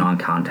be these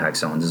non-contact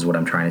zones, is what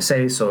I'm trying to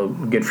say. So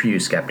good for you,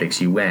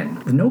 skeptics, you win.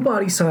 The no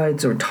body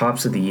sides or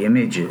tops of the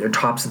image or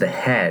tops of the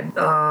head,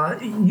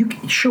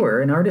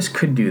 sure, an artist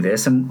could do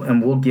this,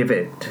 and we'll give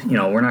it,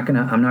 I'm not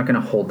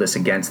gonna hold this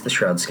against the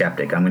Shroud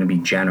skeptic. I'm gonna be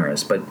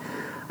generous, but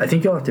I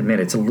think you'll have to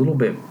admit it's a little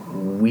bit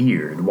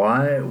weird.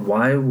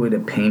 Why would a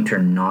painter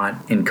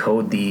not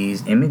encode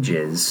these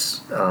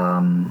images?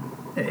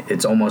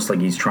 It's almost like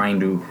he's trying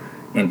to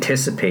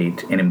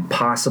anticipate an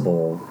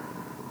impossible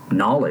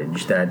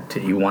knowledge that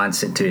he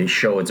wants it to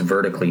show it's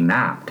vertically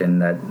mapped,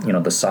 and that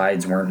the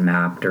sides weren't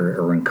mapped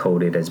or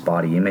encoded as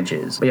body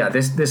images. But yeah,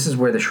 this is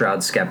where the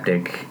Shroud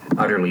skeptic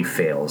utterly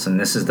fails, and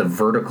this is the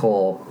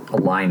vertical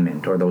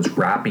alignment or those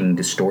wrapping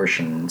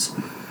distortions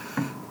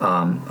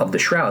of the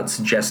Shroud,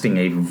 suggesting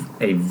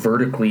a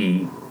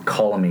vertically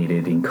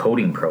collimated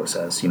encoding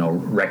process,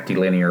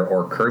 rectilinear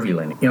or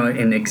curvilinear.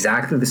 In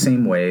exactly the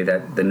same way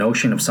that the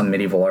notion of some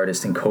medieval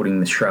artist encoding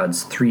the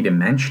Shroud's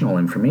three-dimensional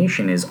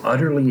information is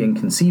utterly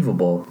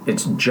inconceivable,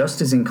 it's just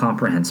as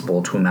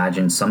incomprehensible to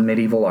imagine some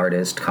medieval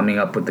artist coming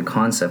up with the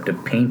concept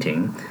of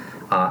painting,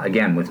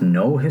 again, with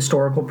no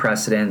historical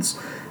precedents,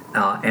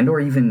 and or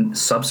even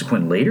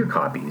subsequent later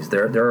copies.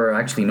 There are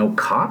actually no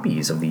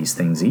copies of these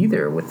things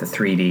either with the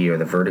 3D or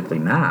the vertically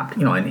mapped.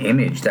 An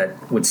image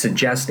that would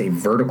suggest a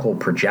vertical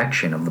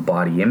projection of the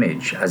body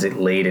image as it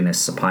laid in a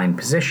supine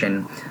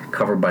position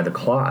covered by the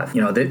cloth.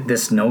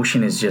 This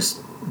notion is just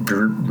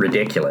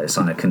ridiculous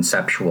on a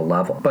conceptual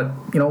level. But,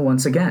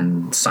 once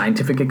again,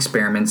 scientific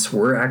experiments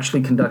were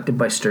actually conducted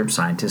by Stirp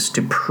scientists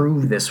to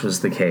prove this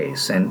was the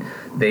case. And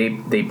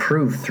they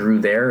proved through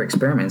their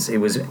experiments it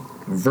was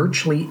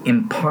virtually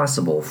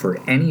impossible for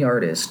any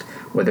artist,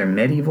 whether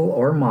medieval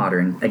or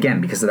modern, again,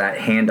 because of that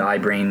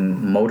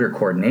hand-eye-brain motor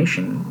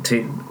coordination,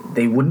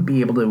 they wouldn't be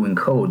able to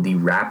encode the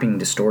wrapping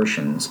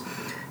distortions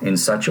in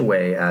such a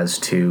way as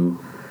to,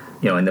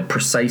 in the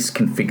precise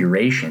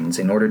configurations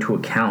in order to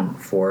account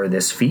for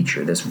this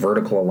feature, this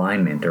vertical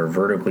alignment or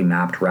vertically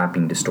mapped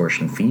wrapping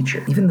distortion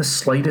feature. Even the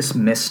slightest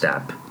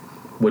misstep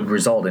would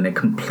result in a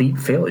complete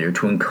failure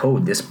to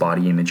encode this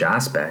body image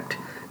aspect,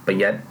 but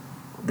yet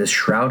the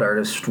Shroud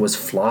artist was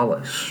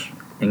flawless.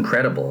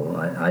 Incredible.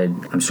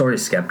 I'm sorry,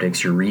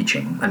 skeptics, you're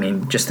reaching. I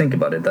mean, just think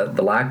about it.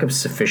 The lack of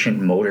sufficient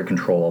motor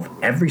control of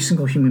every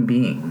single human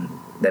being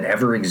that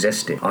ever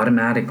existed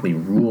automatically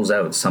rules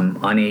out some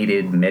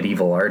unaided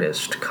medieval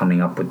artist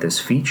coming up with this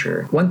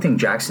feature. One thing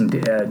Jackson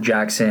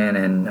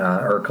and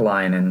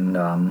Ercolline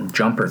and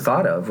Jumper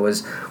thought of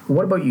was,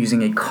 what about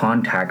using a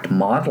contact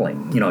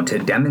modeling, to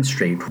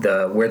demonstrate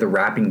where the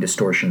wrapping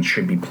distortion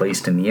should be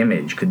placed in the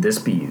image? Could this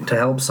be used to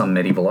help some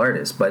medieval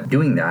artists? But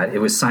doing that, it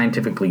was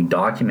scientifically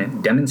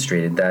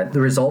demonstrated that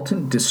the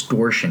resultant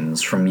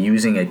distortions from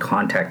using a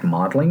contact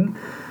modeling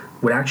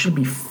would actually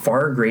be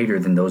far greater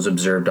than those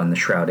observed on the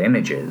Shroud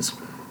images,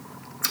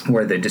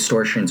 where the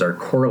distortions are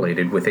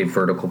correlated with a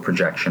vertical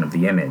projection of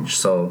the image.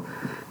 So,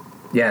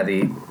 yeah,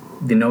 the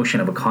notion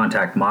of a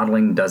contact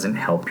modeling doesn't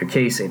help your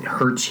case. It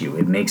hurts you.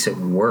 It makes it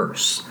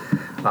worse.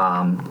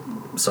 Again,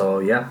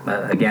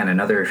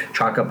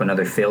 chalk up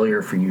another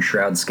failure for you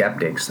Shroud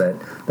skeptics that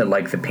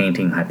like the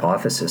painting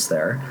hypothesis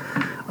there.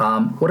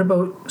 What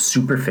about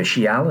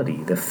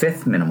superficiality, the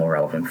fifth minimal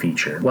relevant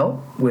feature?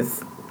 Well,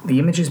 with the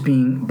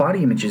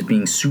body images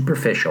being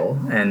superficial,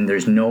 and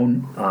there's no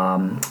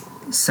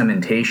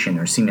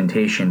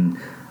cementation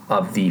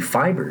of the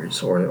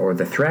fibers or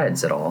the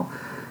threads at all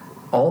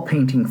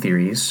painting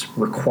theories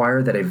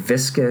require that a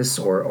viscous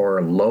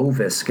or low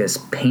viscous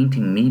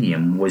painting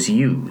medium was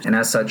used. And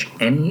as such,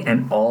 any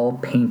and all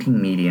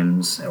painting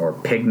mediums or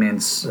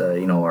pigments,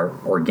 or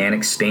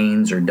organic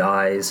stains or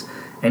dyes,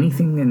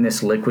 anything in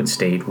this liquid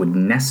state would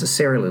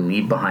necessarily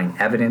leave behind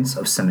evidence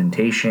of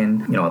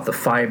cementation, of the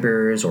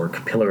fibers or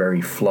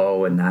capillary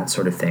flow and that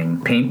sort of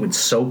thing. Paint would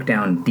soak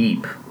down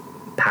deep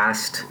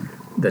past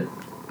the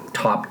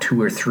top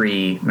two or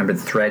three. Remember, the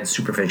thread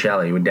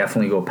superficiality would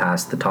definitely go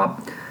past the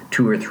top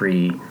two or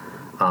three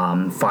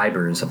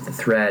fibers of the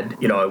thread.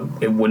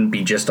 It wouldn't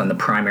be just on the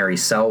primary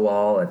cell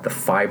wall, at the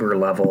fiber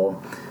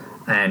level.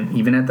 And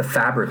even at the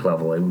fabric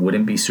level, it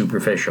wouldn't be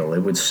superficial.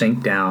 It would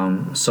soak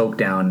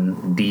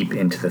down deep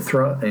into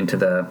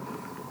the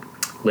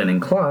linen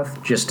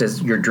cloth, just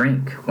as your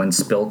drink when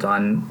spilt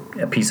on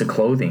a piece of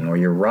clothing or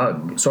your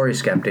rug. Sorry,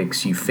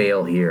 skeptics, you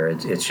fail here.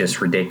 It's just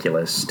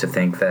ridiculous to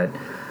think that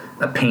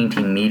a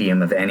painting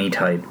medium of any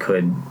type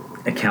could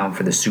account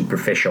for the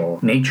superficial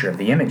nature of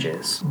the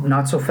images.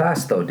 Not so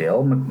fast, though,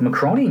 Dale.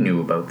 Macroni knew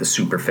about the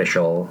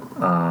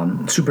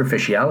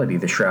superficiality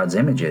of the Shroud's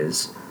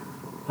images.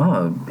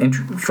 Oh,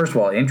 first of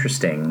all,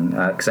 interesting,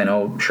 because I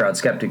know Shroud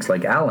skeptics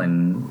like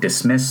Alan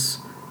dismiss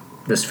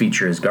this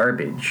feature as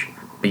garbage,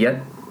 but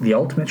yet the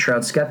ultimate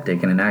Shroud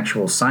skeptic and an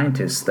actual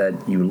scientist that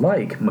you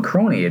like,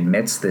 Macroni,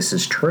 admits this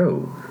is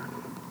true.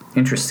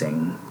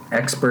 Interesting.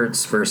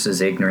 Experts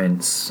versus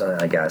ignorance,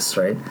 I guess,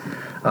 right?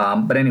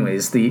 But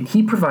anyways,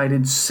 he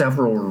provided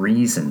several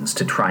reasons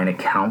to try and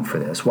account for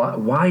this.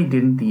 Why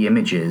didn't the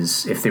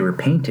images, if they were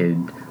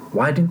painted,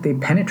 why didn't they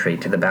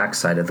penetrate to the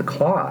backside of the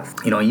cloth?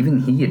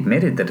 Even he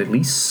admitted that at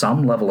least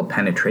some level of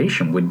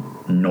penetration would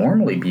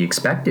normally be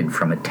expected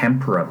from a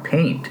tempera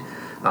paint,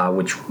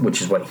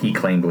 which is what he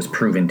claimed was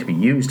proven to be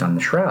used on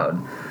the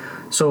shroud.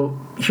 So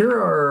here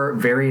are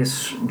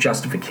various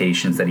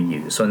justifications that he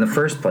used. So in the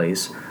first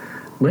place,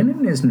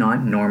 linen is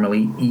not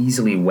normally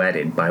easily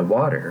wetted by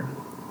water.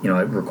 It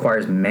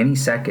requires many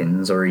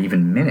seconds or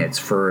even minutes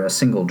for a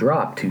single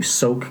drop to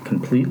soak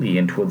completely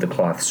into the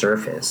cloth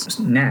surface.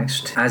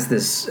 Next, as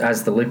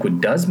the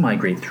liquid does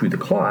migrate through the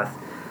cloth,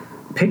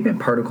 pigment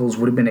particles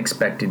would have been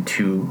expected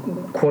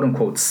to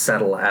quote-unquote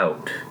settle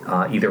out,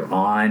 either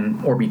on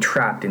or be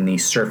trapped in the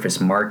surface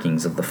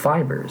markings of the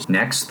fibers.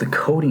 Next, the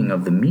coating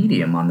of the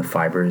medium on the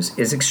fibers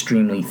is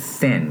extremely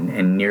thin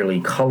and nearly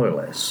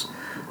colorless.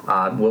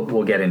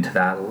 We'll get into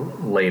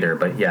that later,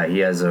 but yeah, he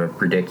has a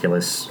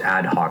ridiculous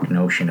ad hoc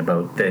notion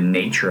about the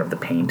nature of the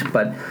paint.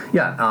 But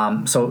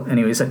yeah, so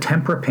anyways, a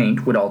tempera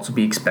paint would also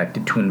be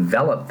expected to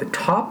envelop the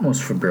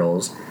topmost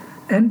fibrils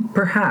and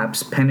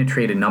perhaps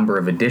penetrate a number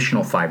of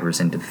additional fibers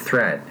into the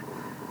thread.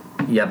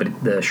 Yeah,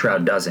 but the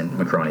shroud doesn't,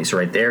 Macrone, so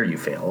right there you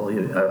fail,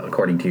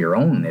 according to your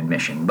own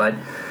admission. But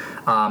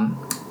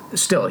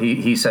still,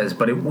 he says,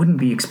 but it wouldn't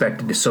be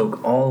expected to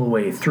soak all the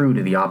way through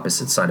to the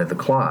opposite side of the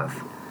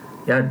cloth.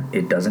 Yeah,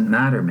 it doesn't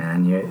matter,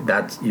 man.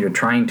 You're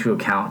trying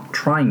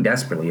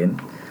desperately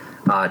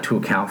to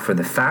account for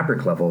the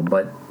fabric level,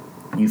 but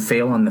you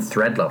fail on the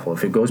thread level.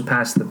 If it goes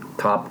past the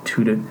top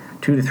two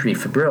to three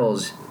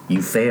fibrils,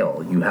 you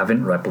fail. You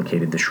haven't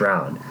replicated the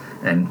shroud.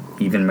 And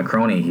even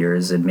Macrone here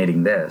is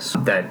admitting this,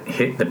 that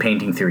the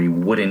painting theory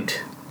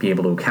wouldn't be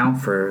able to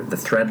account for the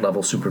thread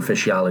level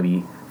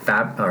superficiality,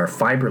 or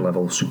fiber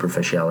level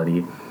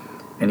superficiality,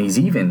 and he's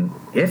even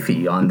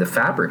iffy on the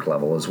fabric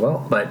level as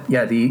well. But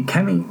yeah, the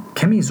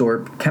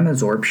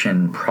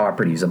chemisorption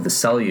properties of the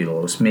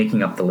cellulose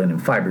making up the linen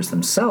fibers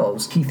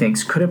themselves, he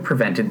thinks, could have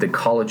prevented the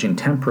collagen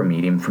tempera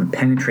medium from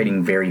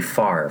penetrating very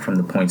far from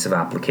the points of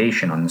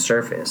application on the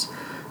surface.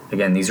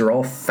 Again, these are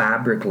all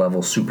fabric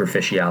level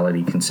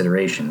superficiality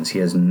considerations. He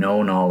has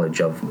no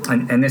knowledge of,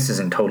 and this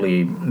isn't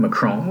totally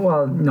Macrone.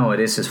 Well, no, it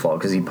is his fault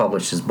because he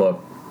published his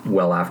book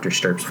well after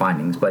Stirp's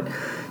findings. But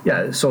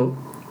yeah, so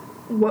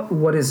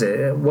what is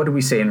it? What do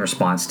we say in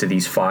response to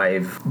these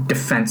 5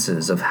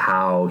 defenses of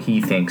how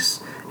he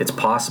thinks it's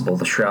possible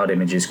the shroud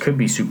images could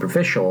be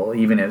superficial,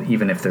 even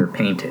if they're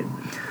painted?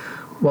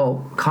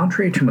 Well,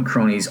 contrary to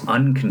Macrone's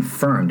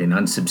unconfirmed and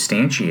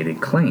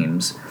unsubstantiated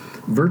claims,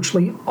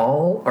 virtually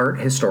all art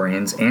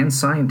historians and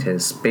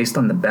scientists, based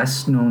on the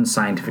best known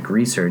scientific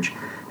research,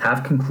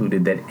 have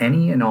concluded that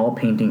any and all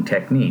painting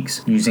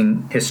techniques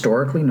using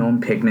historically known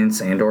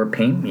pigments and or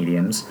paint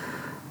mediums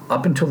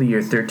up until the year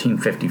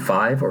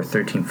 1355 or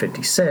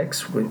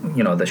 1356,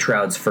 the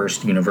shroud's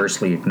first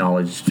universally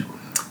acknowledged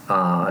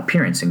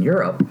appearance in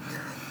Europe,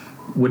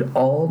 would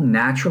all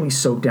naturally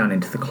soak down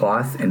into the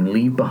cloth and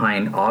leave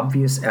behind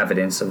obvious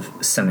evidence of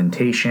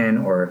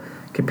cementation or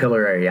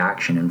capillary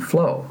action and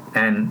flow.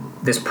 And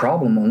this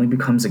problem only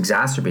becomes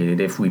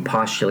exacerbated if we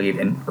postulate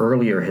an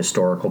earlier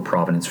historical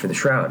provenance for the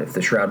shroud. If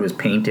the shroud was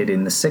painted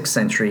in the 6th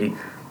century,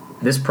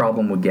 this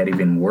problem would get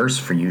even worse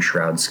for you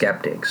shroud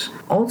skeptics.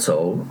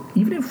 Also,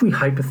 even if we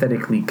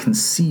hypothetically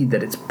concede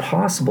that it's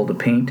possible to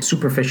paint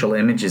superficial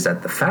images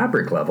at the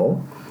fabric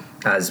level,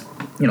 as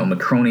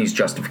Macrone's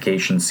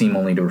justifications seem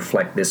only to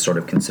reflect this sort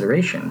of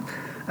consideration.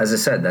 As I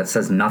said, that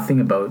says nothing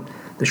about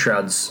the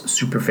shroud's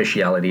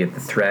superficiality at the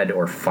thread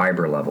or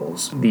fiber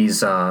levels.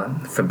 These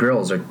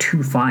fibrils are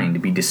too fine to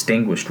be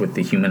distinguished with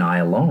the human eye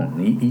alone.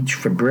 Each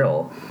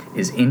fibril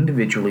is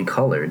individually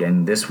colored,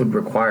 and this would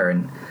require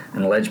an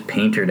alleged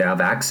painter to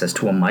have access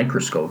to a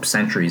microscope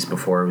centuries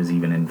before it was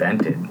even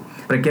invented.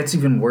 But it gets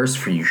even worse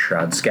for you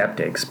shroud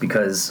skeptics,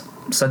 because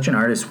such an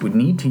artist would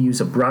need to use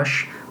a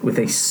brush with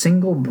a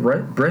single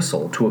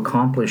bristle to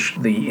accomplish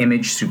the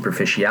image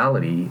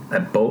superficiality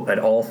at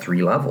all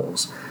 3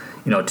 levels.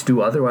 To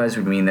do otherwise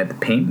would mean that the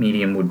paint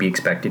medium would be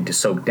expected to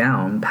soak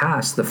down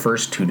past the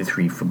first 2 to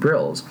 3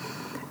 fibrils,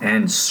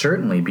 and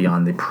certainly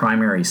beyond the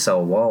primary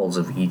cell walls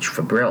of each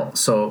fibril.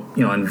 So,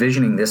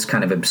 envisioning this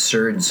kind of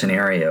absurd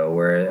scenario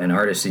where an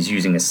artist is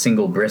using a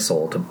single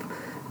bristle to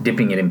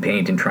dipping it in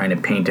paint and trying to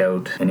paint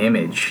out an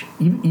image,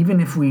 even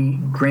if we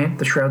grant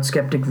the shroud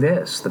skeptic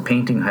the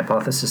painting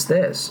hypothesis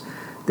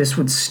this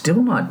would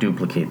still not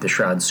duplicate the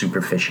shroud's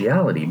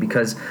superficiality,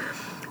 because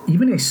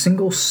even a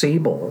single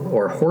sable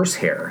or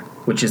horsehair,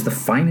 which is the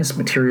finest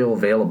material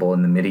available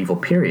in the medieval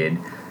period,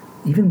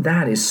 even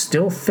that is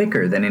still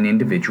thicker than an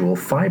individual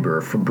fiber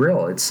or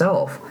fibril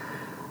itself,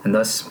 and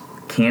thus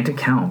can't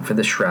account for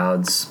the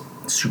shroud's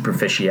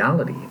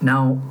superficiality.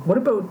 Now, what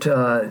about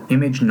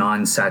image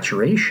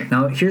non-saturation?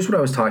 Now, here's what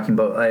I was talking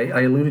about.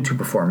 I alluded to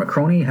before.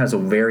 Macrone has a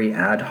very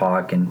ad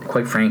hoc and,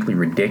 quite frankly,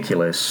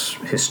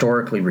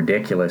 historically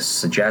ridiculous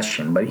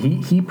suggestion, but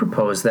he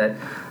proposed that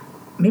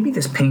maybe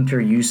this painter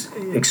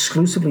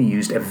exclusively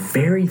used a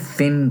very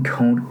thin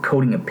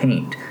coating of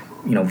paint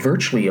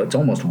virtually it's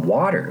almost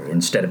water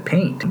instead of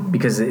paint,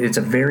 because it's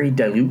a very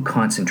dilute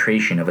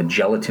concentration of a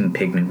gelatin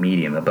pigment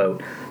medium,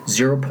 about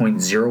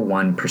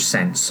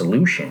 0.01%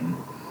 solution.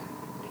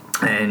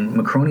 And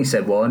Macroni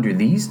said, well, under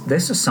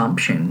this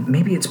assumption,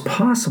 maybe it's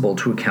possible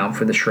to account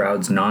for the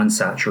shroud's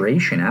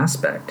non-saturation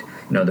aspect.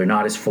 They're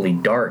not as fully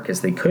dark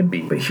as they could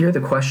be. But here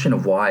the question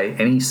of why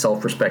any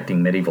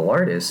self-respecting medieval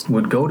artist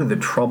would go to the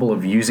trouble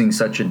of using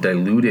such a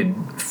diluted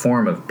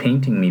form of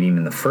painting medium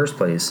in the first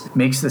place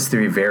makes this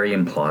theory very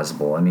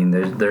implausible. I mean,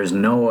 there's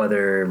no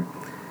other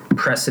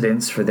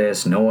precedents for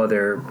this. No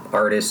other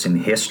artists in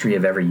history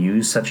have ever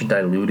used such a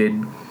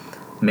diluted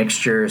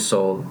mixture.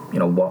 So,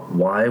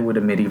 why would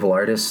a medieval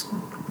artist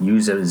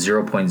use a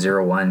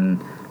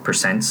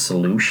 0.01%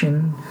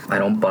 solution? I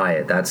don't buy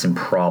it. That's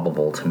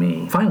improbable to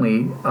me.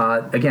 Finally,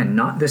 again,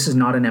 this is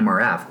not an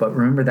MRF, but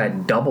remember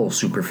that double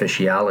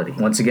superficiality.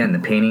 Once again, the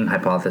painting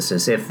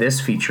hypothesis, if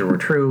this feature were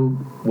true,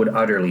 would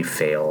utterly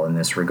fail in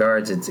this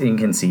regards. It's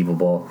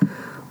inconceivable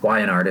why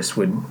an artist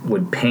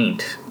would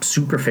paint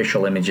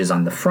superficial images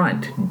on the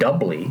front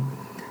doubly,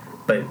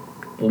 but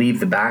leave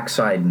the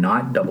backside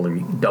not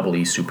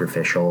doubly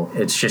superficial.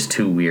 It's just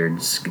too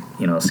weird,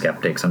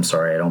 skeptics. I'm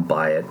sorry, I don't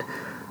buy it.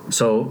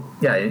 So,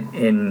 yeah,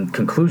 in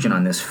conclusion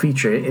on this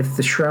feature, if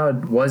the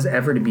shroud was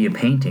ever to be a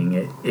painting,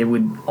 it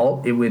would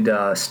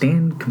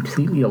stand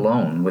completely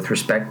alone with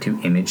respect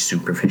to image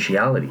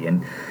superficiality,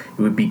 and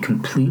it would be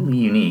completely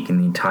unique in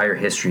the entire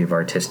history of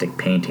artistic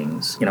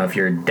paintings. If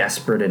you're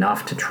desperate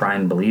enough to try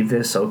and believe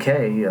this,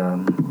 okay,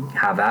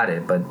 have at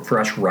it. But for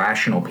us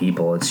rational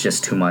people, it's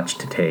just too much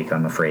to take,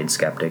 I'm afraid,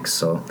 skeptics.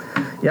 So,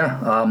 yeah,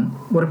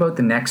 what about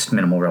the next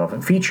minimal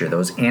relevant feature,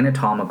 those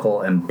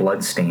anatomical and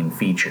bloodstain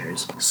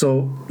features?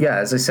 So, yeah,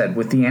 as I said,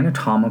 with the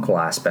anatomical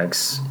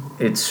aspects,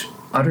 it's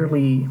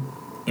utterly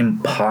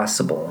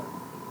impossible,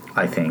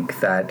 I think,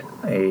 that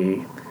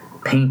a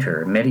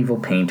medieval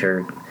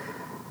painter,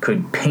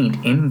 could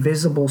paint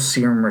invisible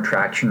serum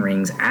retraction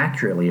rings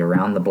accurately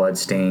around the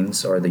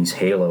bloodstains or these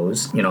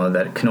halos,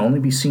 that can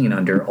only be seen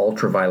under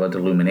ultraviolet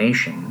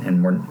illumination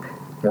and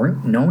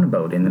weren't known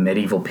about in the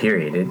medieval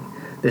period.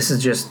 This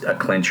is just a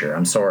clincher.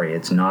 I'm sorry,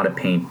 it's not a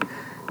paint.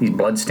 These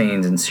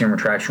bloodstains and serum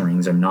retraction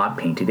rings are not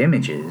painted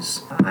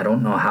images. I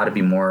don't know how to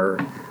be more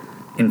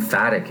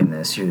emphatic in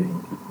this.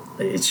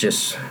 It's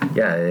just,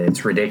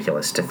 it's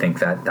ridiculous to think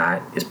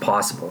that is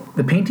possible.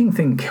 The painting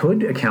thing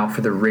could account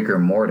for the rigor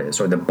mortis,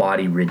 or the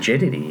body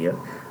rigidity,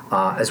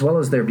 as well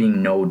as there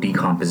being no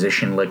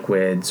decomposition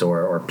liquids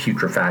or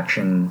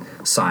putrefaction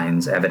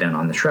signs evident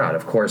on the shroud.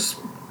 Of course,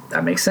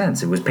 that makes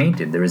sense. It was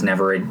painted. There was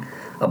never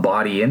a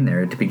body in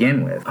there to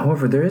begin with.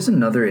 However, there is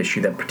another issue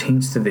that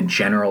pertains to the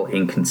general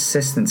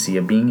inconsistency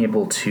of being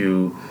able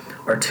to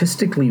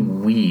artistically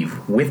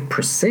weave with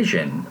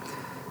precision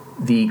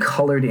the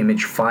colored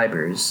image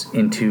fibers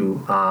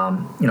into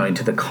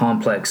the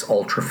complex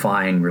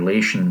ultrafine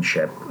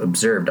relationship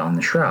observed on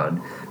the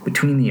shroud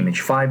between the image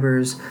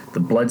fibers, the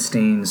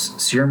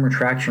bloodstains, serum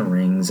retraction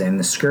rings, and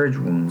the scourge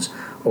wounds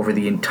over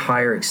the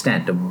entire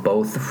extent of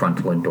both the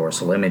frontal and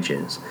dorsal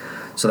images.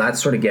 So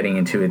that's sort of getting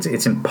into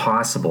it's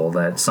impossible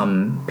that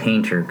some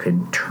painter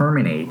could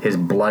terminate his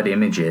blood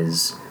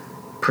images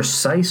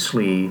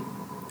precisely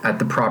at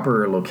the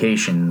proper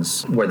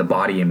locations where the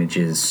body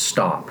images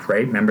stop,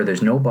 right? Remember,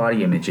 there's no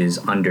body images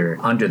under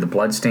the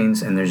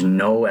bloodstains, and there's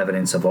no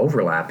evidence of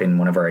overlap in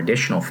one of our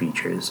additional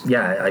features.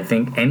 Yeah, I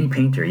think any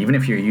painter, even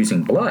if you're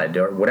using blood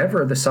or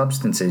whatever the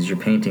substances you're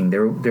painting,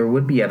 there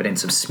would be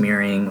evidence of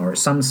smearing or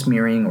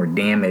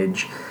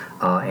damage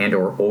and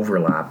or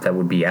overlap that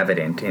would be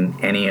evident in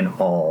any and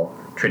all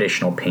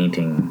traditional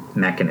painting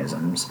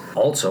mechanisms.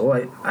 Also,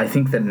 I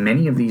think that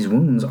many of these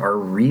wounds are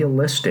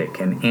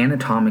realistic and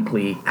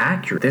anatomically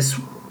accurate. This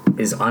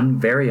is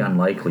very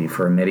unlikely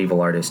for a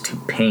medieval artist to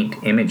paint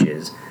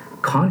images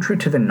contrary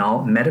to the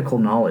medical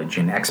knowledge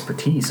and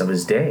expertise of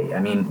his day.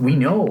 I mean, we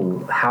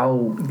know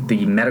how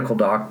the medical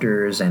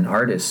doctors and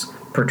artists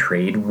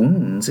portrayed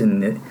wounds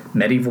in the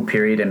medieval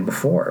period and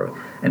before,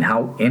 and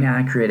how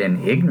inaccurate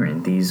and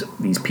ignorant these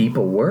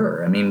people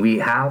were. I mean, we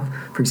have,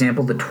 for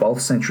example, the 12th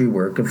century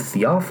work of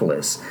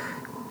Theophilus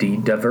de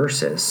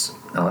Diversis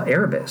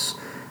Arabis.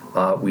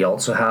 We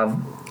also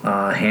have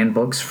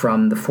handbooks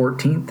from the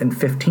 14th and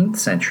 15th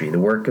century, the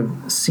work of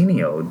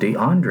Cinio de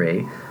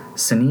Andre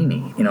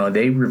Sanini.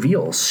 They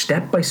reveal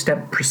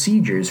step-by-step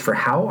procedures for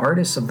how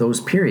artists of those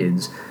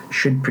periods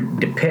should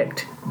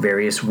depict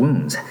various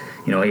wounds.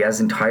 He has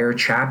entire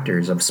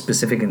chapters of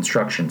specific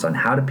instructions on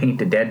how to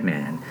paint a dead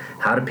man,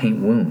 how to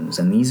paint wounds,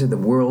 and these are the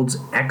world's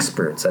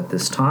experts at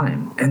this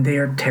time. And they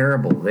are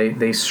terrible.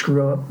 They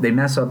screw up, they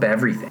mess up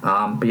everything.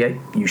 But yet,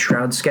 you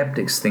shroud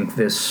skeptics think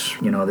this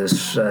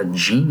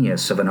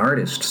genius of an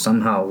artist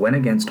somehow went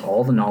against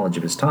all the knowledge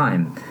of his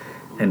time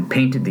and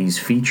painted these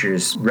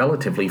features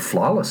relatively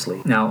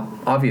flawlessly. Now,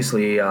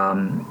 obviously,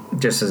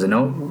 just as a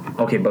note,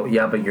 okay, but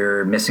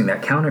you're missing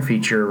that counter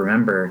feature.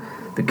 Remember,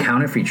 the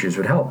counter features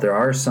would help. There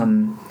are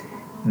some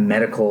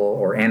medical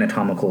or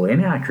anatomical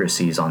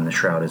inaccuracies on the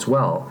shroud as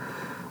well.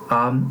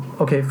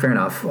 Okay, fair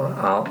enough.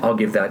 I'll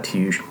give that to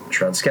you,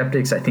 Shroud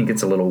Skeptics. I think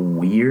it's a little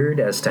weird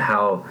as to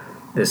how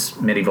this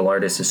medieval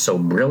artist is so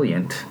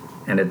brilliant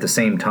and at the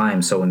same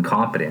time so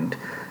incompetent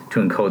to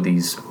encode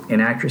these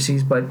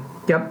inaccuracies, but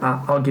yep,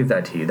 I'll give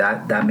that to you.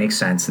 That makes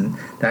sense, and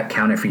that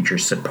counterfeature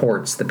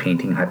supports the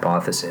painting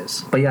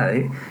hypothesis. But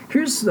yeah,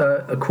 here's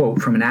a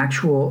quote from an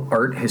actual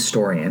art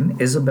historian,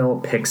 Isabel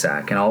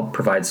Pixack, and I'll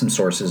provide some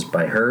sources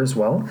by her as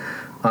well.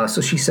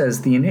 So she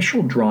says, the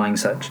initial drawing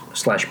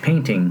slash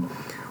painting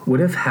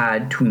would have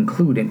had to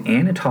include an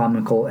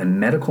anatomical and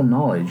medical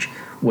knowledge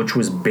which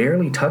was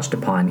barely touched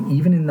upon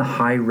even in the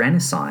High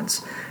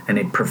Renaissance, and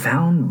a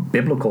profound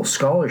biblical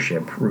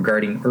scholarship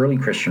regarding early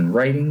Christian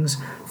writings,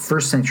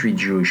 first-century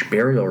Jewish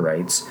burial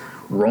rites,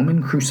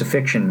 Roman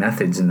crucifixion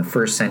methods in the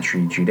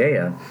first-century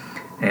Judea,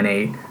 and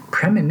a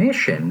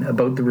premonition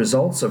about the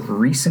results of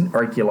recent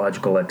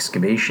archaeological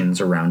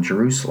excavations around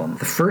Jerusalem.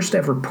 The first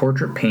ever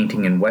portrait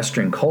painting in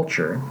Western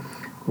culture,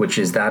 which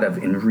is that of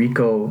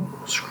Enrico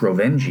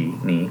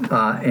Scrovegni,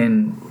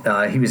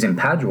 and he was in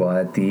Padua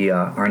at the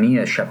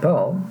Arnia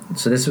Chapelle.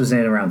 So this was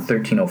in around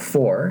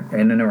 1304,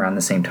 and in around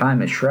the same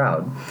time as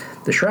Shroud.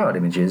 The Shroud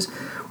images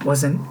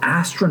was an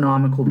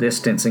astronomical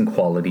distance in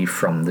quality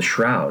from the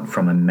Shroud,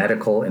 from a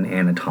medical and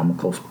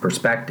anatomical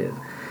perspective,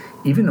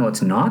 even though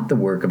it's not the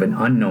work of an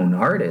unknown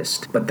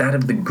artist, but that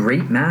of the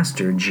great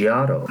master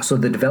Giotto. So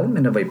the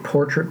development of a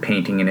portrait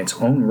painting in its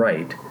own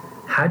right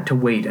had to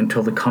wait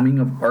until the coming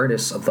of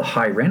artists of the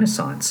High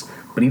Renaissance,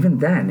 but even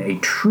then, a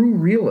true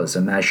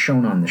realism, as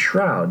shown on the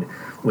Shroud,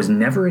 was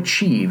never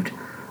achieved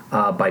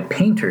by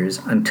painters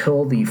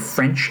until the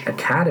French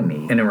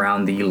Academy in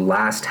around the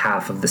last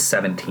half of the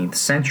 17th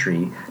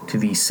century to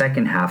the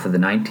second half of the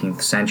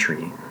 19th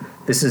century.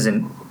 This is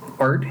an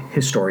art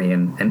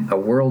historian and a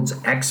world's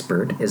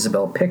expert,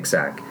 Isabel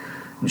Pixack,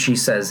 and she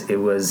says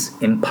it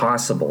was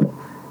impossible.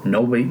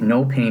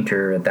 No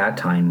painter at that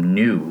time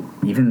knew,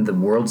 even the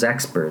world's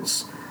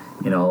experts,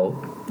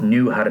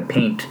 knew how to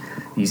paint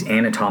these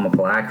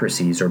anatomical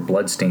accuracies or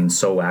bloodstains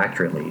so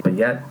accurately. But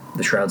yet,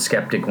 the Shroud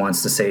Skeptic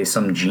wants to say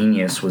some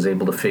genius was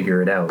able to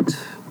figure it out.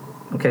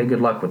 Okay,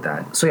 good luck with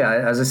that. So yeah,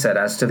 as I said,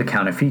 as to the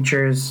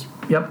counterfeatures,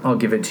 yep, I'll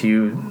give it to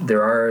you.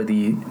 There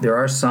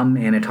are some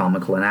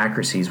anatomical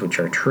inaccuracies which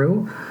are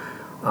true,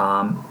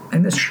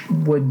 and this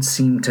would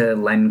seem to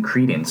lend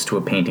credence to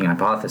a painting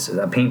hypothesis.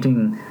 A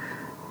painting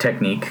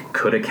technique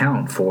could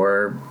account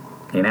for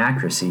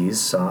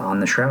inaccuracies on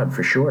the Shroud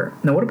for sure.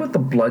 Now, what about the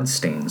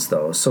bloodstains,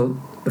 though? So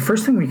the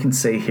first thing we can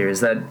say here is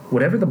that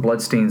whatever the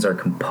bloodstains are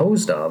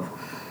composed of,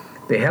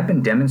 they have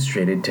been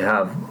demonstrated to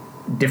have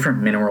different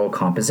mineral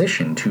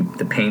composition to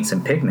the paints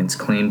and pigments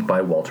claimed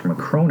by Walter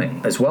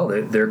Macrone. As well,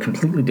 they're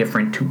completely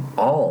different to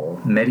all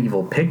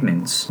medieval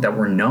pigments that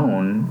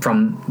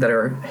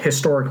are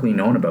historically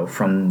known about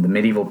from the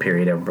medieval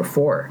period or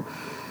before.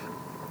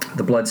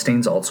 The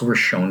bloodstains also were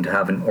shown to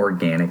have an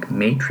organic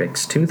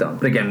matrix to them.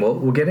 But again,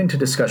 we'll get into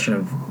discussion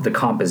of the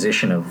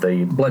composition of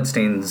the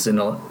bloodstains in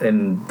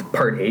the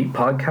Part 8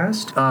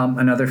 podcast.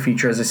 Another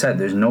feature, as I said,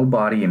 there's no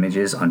body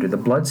images under the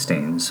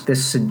bloodstains.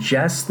 This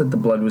suggests that the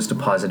blood was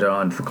deposited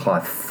onto the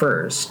cloth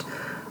first.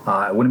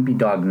 I wouldn't be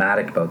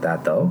dogmatic about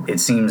that, though. It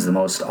seems the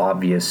most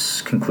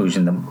obvious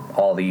conclusion that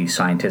all the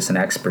scientists and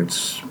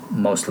experts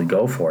mostly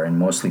go for and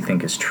mostly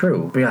think is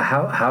true. But yeah,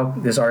 how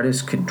this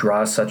artist could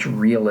draw such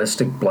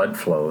realistic blood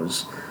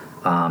flows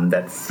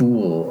that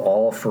fool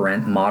all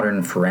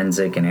modern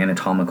forensic and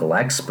anatomical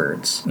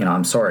experts,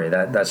 I'm sorry,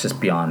 that's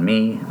just beyond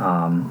me,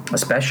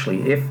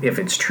 especially if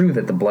it's true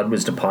that the blood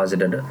was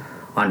deposited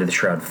onto the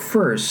Shroud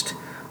first.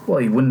 Well,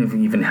 he wouldn't have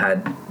even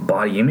had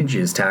body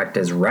images to act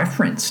as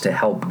reference to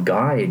help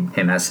guide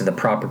him as to the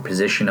proper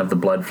position of the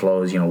blood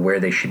flows, where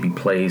they should be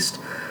placed,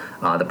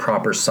 the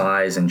proper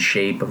size and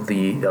shape of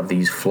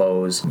these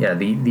flows. Yeah,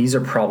 these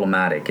are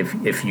problematic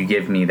if you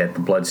give me that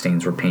the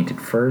bloodstains were painted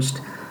first,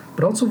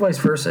 but also vice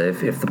versa.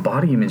 If the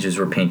body images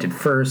were painted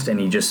first and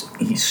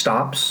he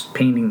stops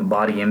painting the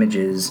body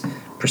images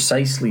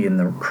precisely in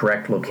the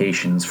correct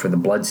locations for the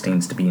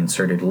bloodstains to be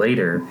inserted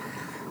later,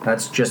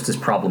 that's just as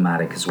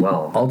problematic as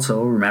well.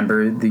 Also,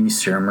 remember the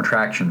serum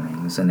retraction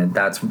rings, and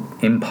that's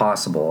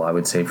impossible, I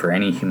would say, for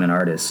any human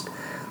artist.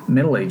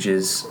 Middle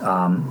Ages to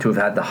have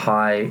had the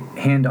high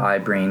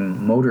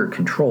hand-eye-brain motor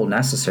control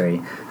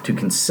necessary to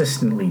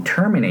consistently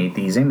terminate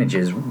these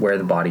images where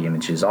the body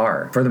images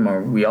are.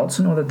 Furthermore, we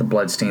also know that the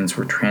bloodstains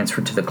were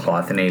transferred to the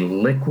cloth in a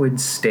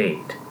liquid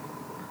state.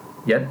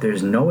 Yet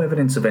there's no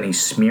evidence of any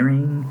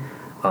smearing,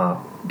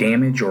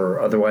 damage or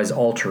otherwise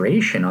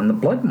alteration on the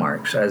blood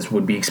marks, as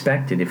would be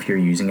expected if you're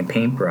using a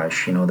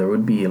paintbrush. There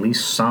would be at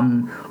least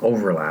some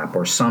overlap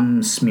or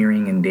some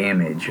smearing and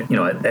damage.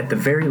 At the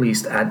very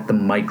least, at the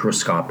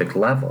microscopic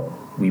level,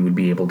 we would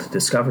be able to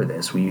discover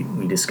this. We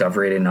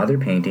discover it in other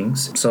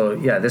paintings. So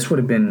yeah, this would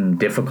have been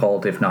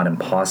difficult, if not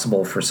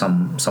impossible, for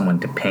someone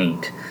to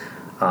paint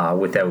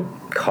without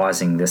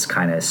causing this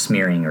kind of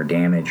smearing or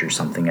damage or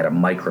something at a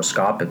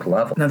microscopic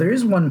level. Now, there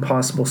is one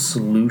possible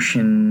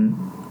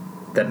solution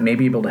that may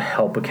be able to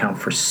help account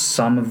for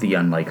some of the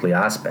unlikely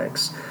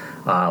aspects.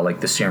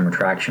 like the serum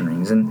retraction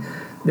rings. And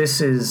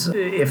this is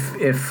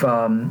if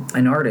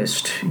an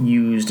artist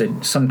used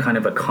some kind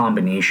of a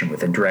combination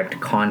with a direct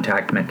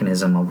contact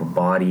mechanism of a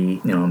body,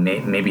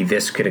 maybe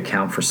this could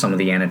account for some of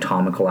the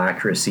anatomical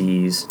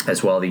accuracies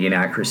as well the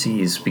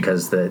inaccuracies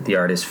because the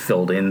artist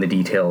filled in the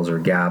details or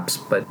gaps.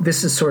 But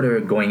this is sort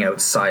of going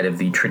outside of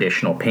the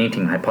traditional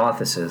painting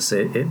hypothesis.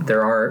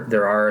 There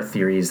are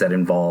theories that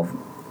involve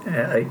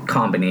a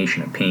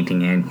combination of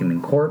painting and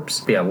human corpse.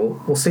 But yeah,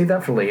 we'll save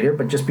that for later,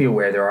 but just be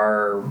aware there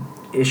are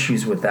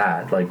issues with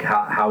that. Like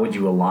how would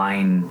you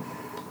align,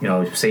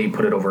 say you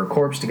put it over a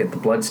corpse to get the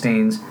blood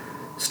stains,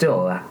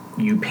 still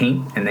you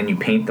paint and then you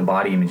paint the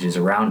body images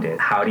around it.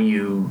 How do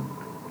you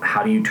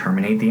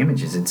terminate the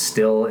images? It's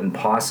still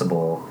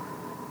impossible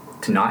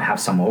to not have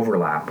some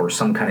overlap or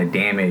some kind of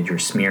damage or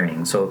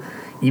smearing. So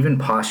even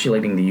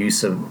postulating the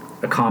use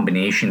of a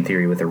combination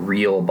theory with a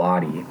real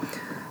body,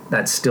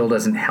 that still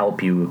doesn't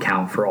help you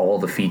account for all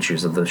the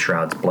features of the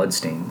shroud's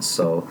bloodstains.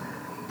 So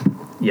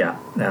yeah,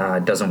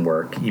 it doesn't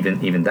work,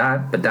 even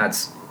that, but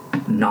that's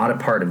not a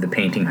part of the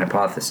painting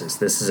hypothesis.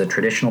 This is a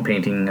traditional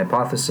painting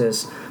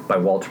hypothesis by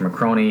Walter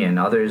Macroni and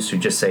others who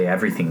just say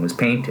everything was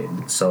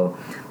painted. So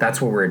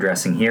that's what we're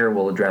addressing here.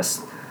 We'll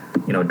address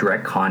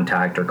direct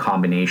contact or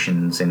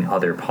combinations in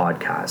other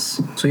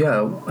podcasts. So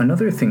yeah,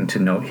 another thing to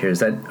note here is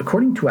that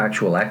according to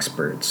actual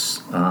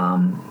experts,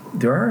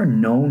 there are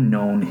no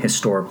known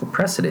historical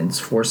precedents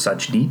for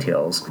such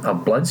details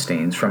of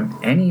bloodstains from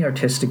any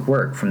artistic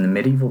work from the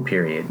medieval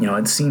period.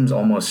 It seems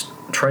almost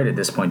trite at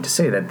this point to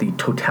say that the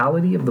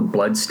totality of the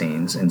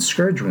bloodstains and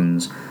scourge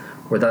wounds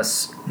were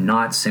thus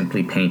not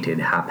simply painted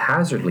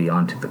haphazardly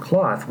onto the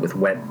cloth with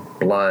wet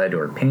blood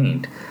or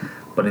paint,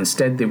 but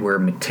instead they were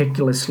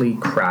meticulously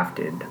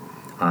crafted.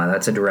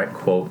 That's a direct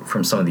quote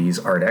from some of these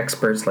art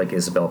experts like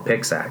Isabel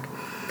Pixak.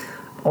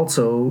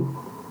 Also,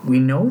 we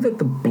know that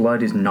the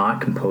blood is not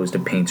composed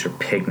of paints or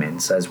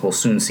pigments, as we'll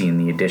soon see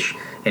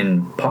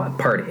in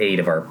part 8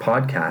 of our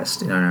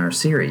podcast in our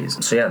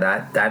series. So yeah,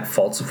 that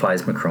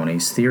falsifies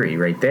Macroni's theory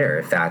right there,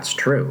 if that's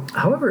true.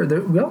 However,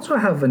 we also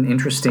have an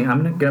interesting,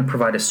 I'm going to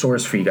provide a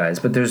source for you guys,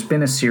 but there's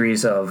been a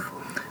series of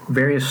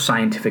various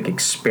scientific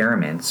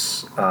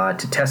experiments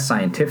to test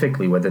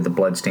scientifically whether the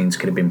bloodstains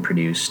could have been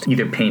produced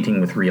either painting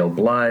with real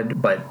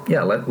blood. But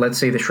yeah, let's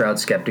say the Shroud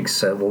skeptics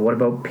said, well, what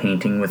about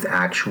painting with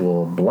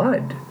actual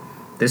blood?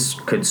 This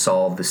could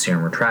solve the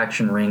serum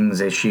retraction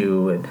rings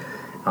issue and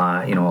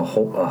a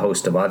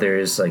host of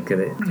others, like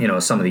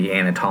some of the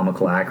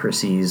anatomical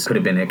accuracies could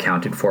have been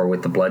accounted for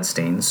with the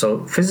bloodstains.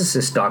 So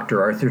physicist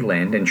Dr. Arthur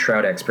Lind and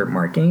Shroud expert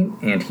Mark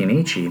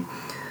Antianici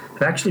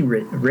have actually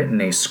written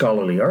a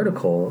scholarly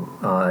article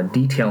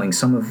detailing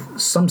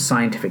some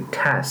scientific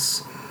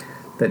tests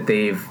that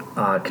they've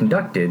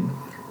conducted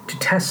to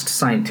test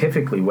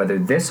scientifically whether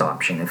this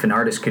option, if an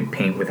artist could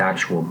paint with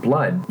actual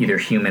blood, either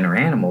human or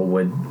animal,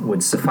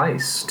 would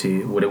suffice,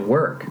 would it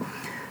work?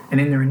 And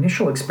in their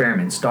initial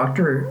experiments,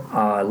 Dr.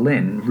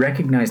 Lin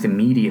recognized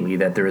immediately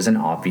that there is an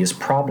obvious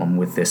problem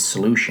with this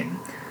solution,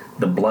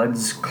 the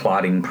blood's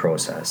clotting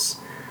process.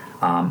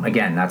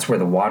 Again, that's where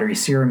the watery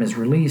serum is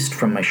released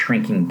from a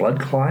shrinking blood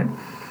clot,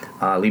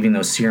 leaving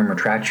those serum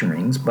retraction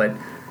rings. But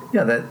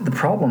yeah, the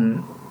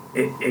problem,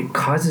 it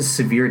causes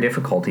severe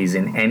difficulties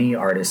in any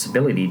artist's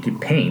ability to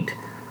paint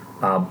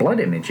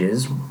blood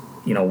images,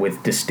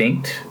 with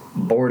distinct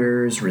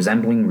borders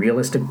resembling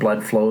realistic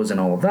blood flows and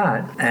all of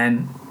that.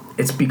 And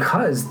it's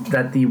because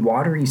that the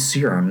watery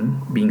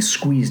serum being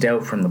squeezed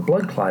out from the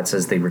blood clots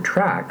as they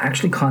retract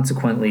actually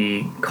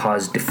consequently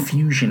cause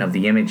diffusion of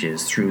the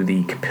images through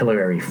the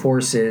capillary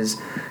forces,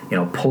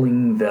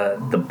 pulling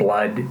the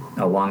blood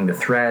along the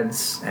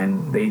threads,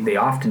 and they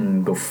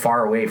often go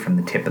far away from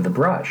the tip of the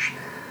brush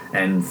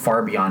and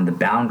far beyond the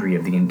boundary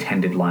of the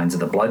intended lines of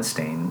the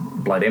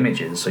blood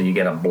images. So you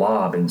get a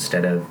blob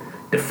instead of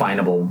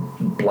definable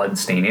blood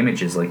stain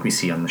images like we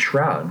see on the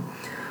Shroud.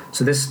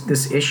 So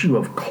this issue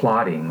of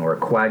clotting or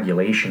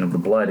coagulation of the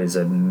blood is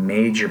a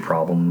major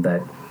problem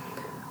that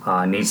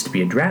needs to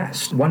be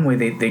addressed. One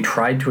way they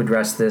tried to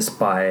address this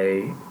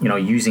by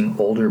using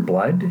older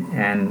blood,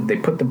 and they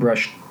put the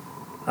brush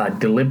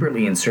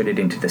deliberately inserted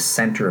into the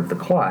center of the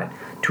clot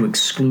to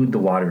exclude the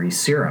watery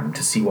serum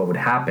to see what would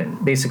happen.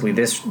 Basically,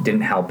 this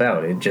didn't help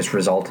out. It just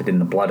resulted in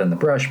the blood on the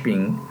brush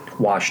being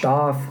washed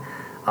off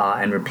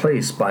and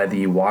replaced by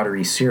the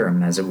watery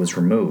serum as it was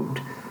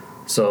removed.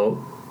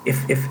 So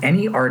if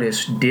any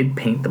artist did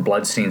paint the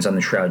bloodstains on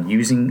the Shroud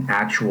using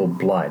actual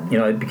blood,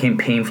 it became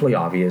painfully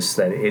obvious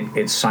that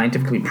it's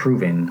scientifically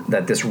proven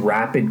that this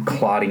rapid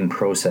clotting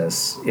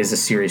process is a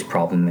serious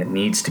problem that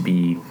needs to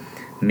be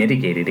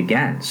mitigated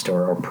against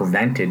or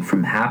prevented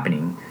from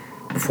happening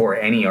before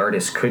any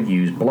artist could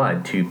use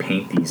blood to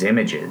paint these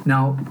images.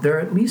 Now, there are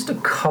at least a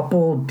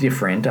couple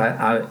different,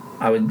 I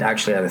would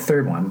actually add a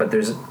third one, but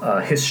there's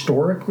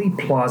historically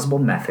plausible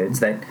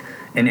methods that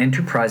an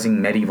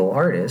enterprising medieval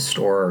artist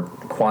or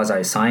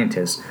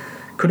quasi-scientist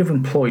could have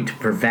employed to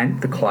prevent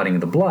the clotting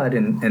of the blood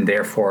and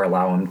therefore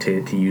allow him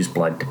to use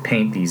blood to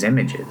paint these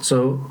images.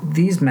 So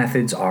these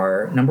methods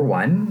are, number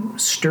one,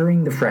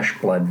 stirring the fresh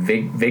blood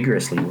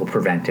vigorously will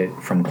prevent it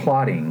from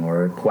clotting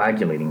or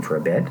coagulating for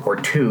a bit. Or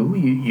two,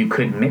 you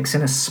could mix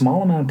in a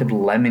small amount of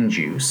lemon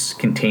juice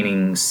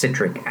containing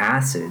citric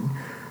acid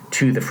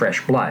to the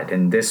fresh blood.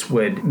 And this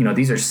would,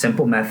 these are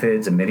simple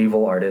methods a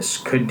medieval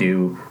artist could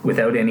do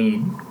without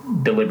any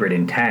deliberate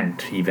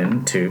intent,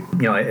 even to,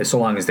 so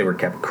long as they were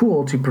kept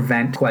cool, to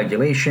prevent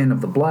coagulation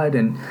of the blood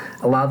and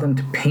allow them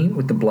to paint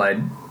with the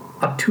blood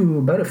up to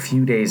about a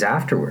few days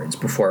afterwards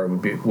before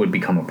it would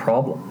become a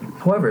problem.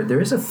 However, there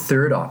is a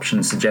third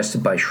option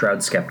suggested by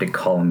Shroud skeptic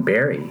Colin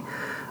Barry.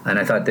 And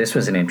I thought this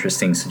was an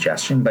interesting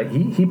suggestion, but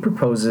he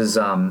proposes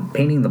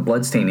painting the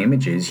bloodstain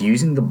images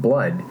using the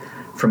blood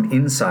from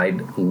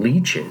inside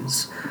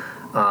leeches.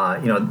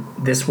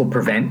 This will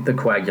prevent the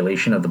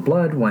coagulation of the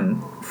blood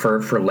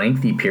for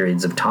lengthy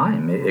periods of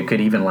time. It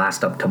could even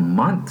last up to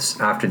months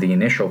after the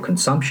initial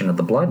consumption of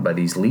the blood by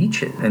these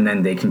leeches, and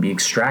then they can be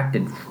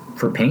extracted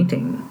for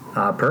painting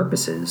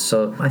purposes.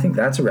 So I think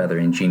that's a rather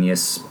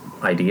ingenious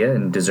idea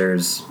and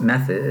deserves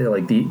method.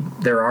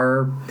 There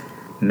are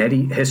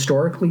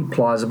historically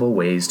plausible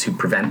ways to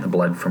prevent the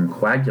blood from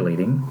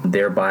coagulating,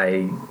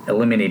 thereby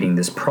eliminating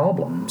this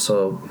problem.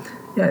 So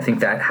yeah, I think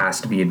that has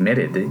to be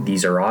admitted.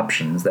 These are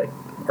options that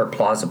are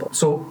plausible.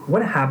 So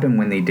what happened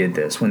when they did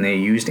this, when they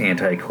used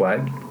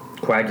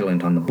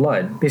anticoagulant on the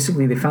blood?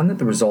 Basically, they found that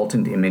the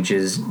resultant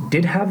images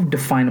did have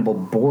definable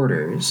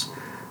borders,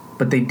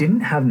 but they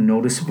didn't have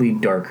noticeably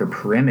darker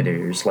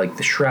perimeters like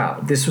the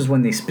Shroud. This was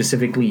when they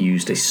specifically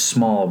used a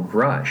small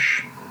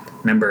brush.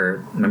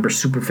 Remember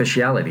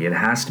superficiality. It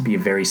has to be a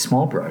very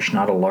small brush,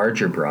 not a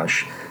larger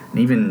brush. And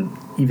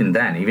even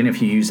then, even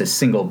if you use a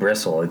single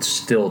bristle, it's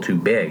still too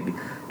big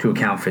to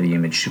account for the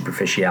image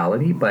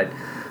superficiality. But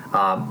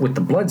with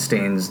the blood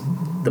stains,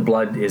 the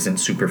blood isn't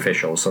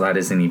superficial, so that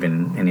isn't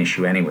even an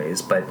issue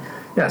anyways. But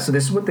yeah, so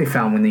this is what they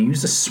found. When they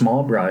used a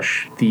small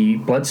brush, the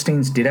blood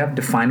stains did have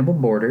definable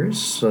borders,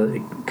 so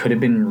it could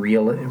have been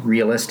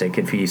realistic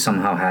if he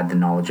somehow had the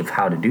knowledge of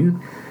how to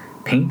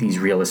paint these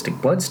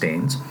realistic blood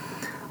stains.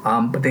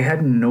 But they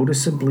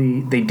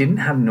didn't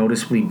have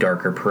noticeably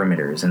darker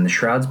perimeters, and the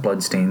Shroud's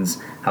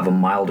bloodstains have a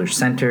milder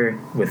center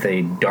with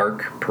a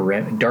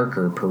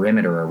darker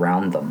perimeter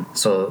around them.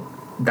 So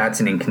that's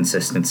an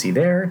inconsistency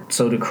there.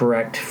 So to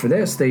correct for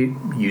this, they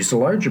used a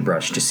larger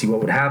brush to see what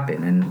would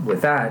happen, and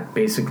with that,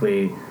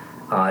 basically,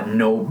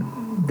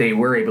 they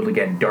were able to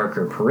get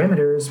darker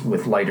perimeters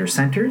with lighter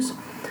centers,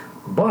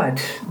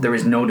 but there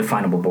was no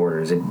definable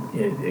borders.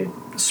 It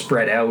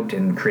spread out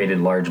and created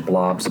large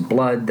blobs of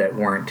blood that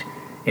weren't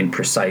in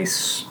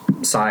precise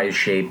size,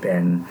 shape,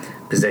 and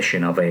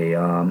position of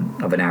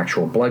an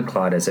actual blood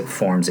clot as it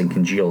forms and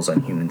congeals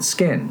on human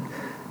skin,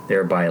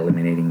 thereby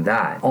eliminating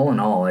that. All in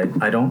all,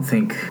 I don't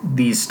think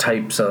these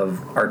types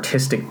of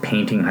artistic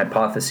painting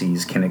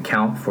hypotheses can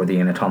account for the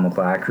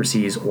anatomical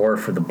accuracies or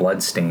for the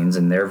blood stains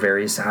in their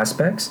various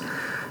aspects.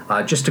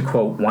 Just to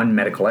quote one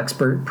medical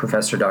expert,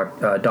 Professor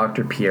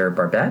Dr. Pierre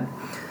Barbet,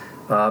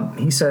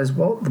 he says,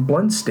 well, the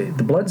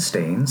blood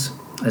stains,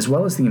 as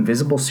well as the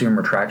invisible serum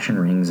retraction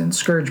rings and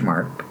scourge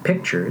mark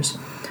pictures,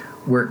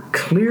 were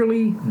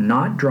clearly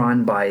not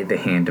drawn by the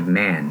hand of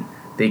man.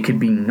 They could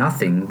be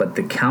nothing but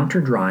the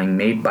counter-drawing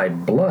made by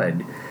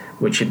blood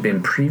which had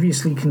been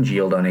previously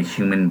congealed on a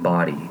human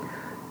body.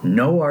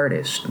 No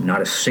artist,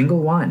 not a single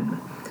one,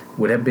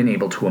 would have been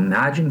able to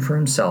imagine for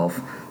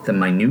himself the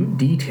minute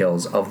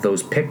details of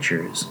those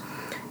pictures,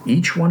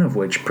 each one of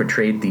which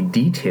portrayed the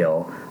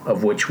detail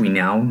of which we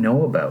now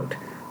know about,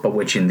 but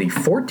which in the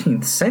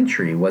 14th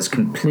century was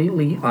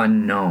completely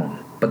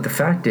unknown. But the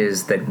fact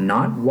is that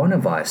not one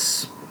of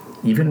us,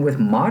 even with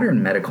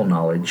modern medical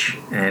knowledge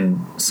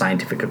and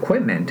scientific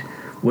equipment,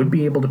 would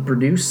be able to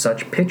produce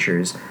such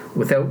pictures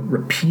without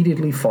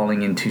repeatedly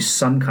falling into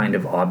some kind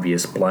of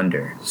obvious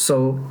blunder.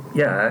 So,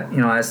 yeah,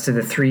 as to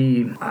the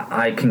three,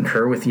 I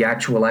concur with the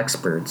actual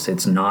experts.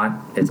 It's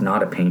not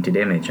a painted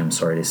image, I'm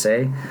sorry to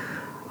say.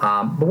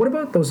 But what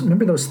about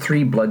those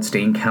three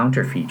bloodstain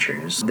counter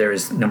features?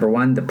 There's, number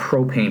one, the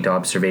pro-paint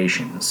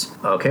observations.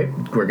 Okay,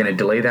 we're going to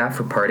delay that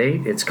for part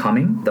 8. It's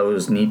coming.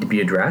 Those need to be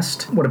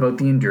addressed. What about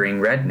the enduring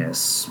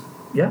redness?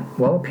 Yeah,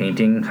 well, a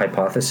painting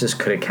hypothesis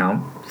could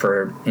account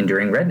for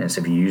enduring redness.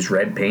 If you use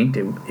red paint,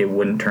 it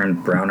wouldn't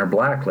turn brown or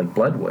black like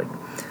blood would.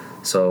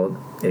 So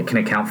it can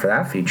account for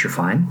that feature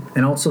fine.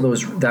 And also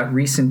those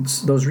recent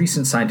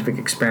scientific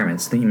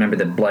experiments. You remember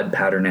the blood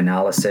pattern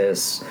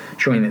analysis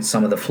showing that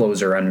some of the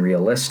flows are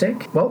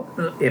unrealistic. Well,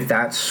 if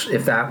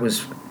that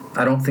was,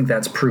 I don't think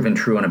that's proven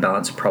true on a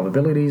balance of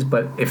probabilities,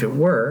 but if it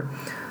were,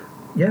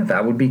 yeah,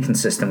 that would be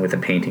consistent with a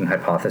painting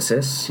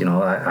hypothesis.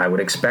 I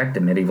would expect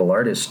a medieval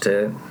artist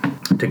to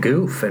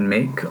goof and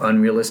make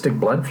unrealistic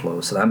blood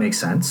flow, so that makes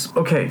sense.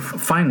 Okay,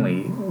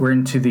 finally, we're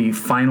into the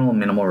final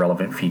minimal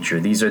relevant feature.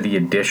 These are the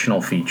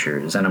additional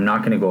features, and I'm not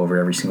going to go over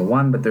every single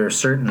one, but there are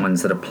certain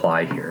ones that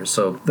apply here.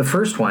 So the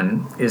first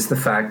one is the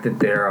fact that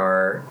there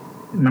are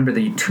remember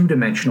the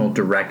two-dimensional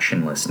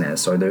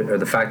directionlessness, or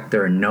the fact that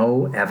there are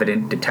no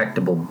evident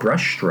detectable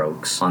brush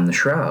strokes on the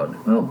shroud.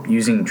 Well,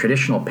 using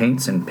traditional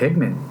paints and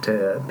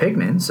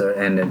pigments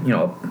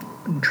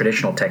and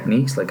traditional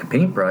techniques like a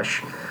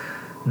paintbrush,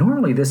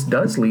 normally this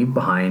does leave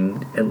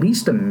behind at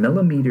least a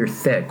millimeter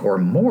thick or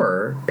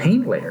more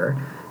paint layer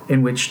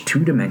in which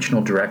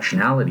two-dimensional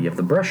directionality of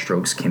the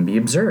brushstrokes can be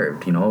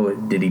observed.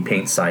 Did he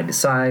paint side to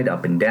side,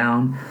 up and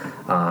down,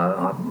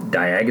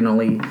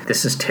 diagonally?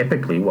 This is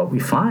typically what we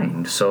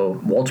find. So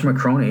Walter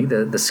Macrone,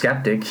 the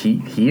skeptic,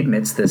 he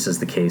admits this is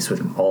the case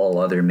with all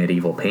other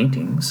medieval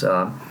paintings,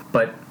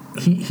 but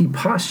he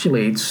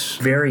postulates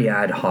very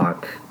ad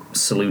hoc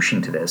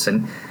solution to this,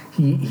 and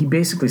he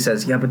basically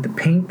says, but the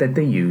paint that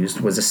they used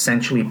was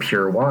essentially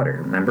pure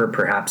water. Remember,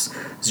 perhaps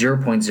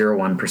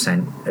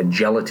 0.01%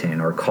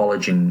 gelatin or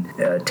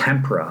collagen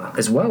tempera,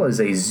 as well as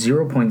a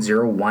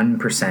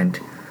 0.01%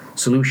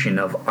 solution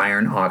of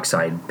iron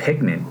oxide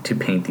pigment to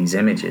paint these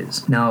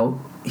images. Now,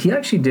 he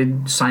actually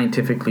did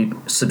scientifically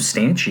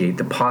substantiate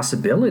the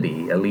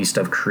possibility, at least,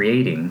 of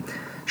creating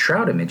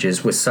shroud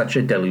images with such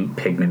a dilute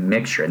pigment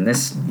mixture. And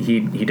this,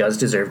 he does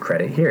deserve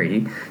credit here.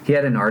 He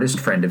had an artist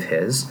friend of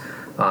his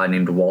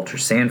named Walter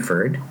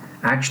Sanford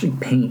actually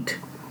paint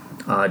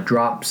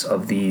drops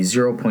of the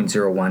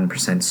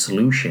 0.01%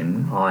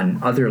 solution on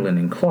other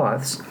linen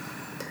cloths,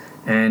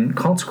 and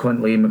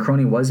consequently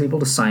Macrone was able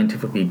to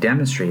scientifically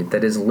demonstrate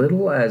that as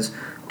little as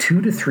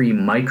 2 to 3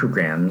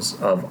 micrograms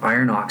of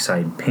iron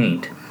oxide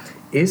paint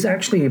is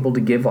actually able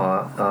to give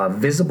a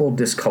visible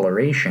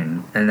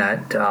discoloration, and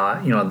that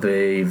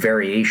the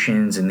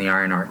variations in the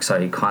iron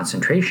oxide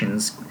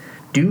concentrations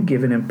do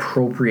give an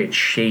appropriate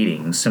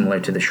shading similar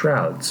to the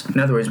shrouds. In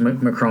other words,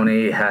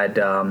 Macrone had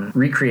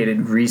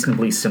recreated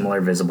reasonably similar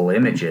visible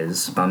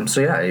images.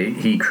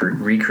 He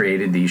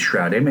recreated these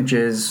shroud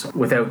images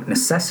without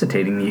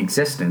necessitating the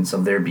existence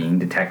of there being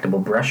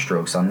detectable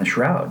brushstrokes on the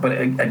shroud. But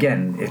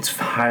again, it's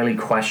highly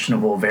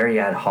questionable, very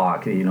ad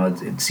hoc.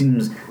 It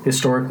seems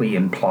historically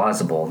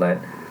implausible that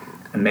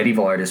a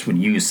medieval artist would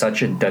use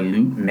such a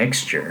dilute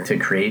mixture to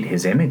create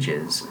his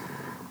images.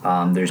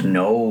 There's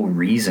no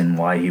reason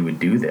why he would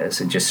do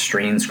this. It just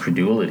strains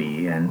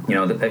credulity. And,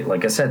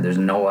 like I said, there's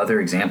no other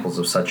examples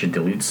of such a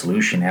dilute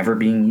solution ever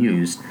being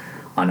used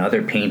on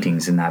other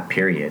paintings in that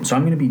period. So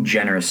I'm going to be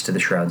generous to the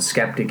shroud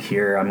skeptic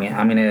here. I'm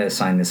going to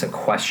assign this a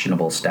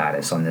questionable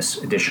status on this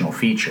additional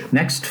feature.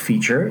 Next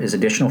feature is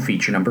additional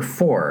feature number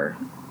 4.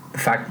 The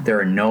fact that there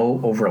are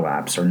no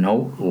overlaps or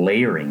no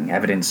layering,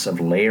 evidence of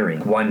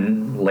layering,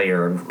 one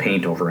layer of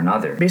paint over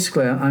another.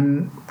 Basically,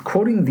 I'm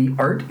quoting the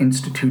Art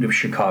Institute of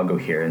Chicago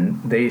here,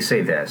 and they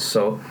say this.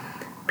 So,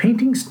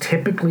 paintings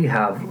typically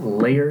have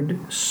layered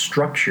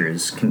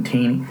structures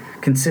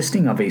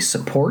consisting of a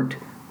support,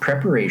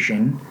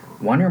 preparation,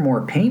 one or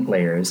more paint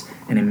layers,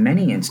 and in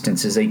many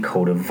instances a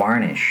coat of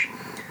varnish.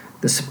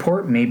 The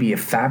support may be a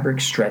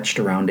fabric stretched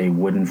around a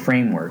wooden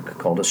framework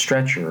called a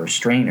stretcher or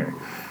strainer,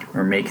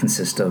 or may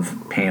consist of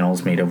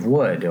panels made of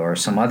wood or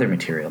some other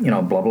material,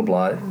 blah, blah,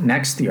 blah.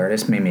 Next, the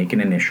artist may make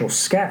an initial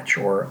sketch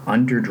or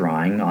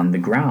underdrawing on the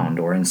ground,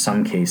 or in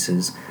some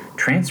cases,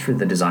 transfer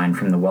the design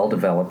from the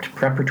well-developed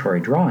preparatory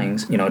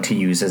drawings, to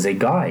use as a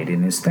guide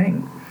in his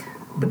thing.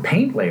 The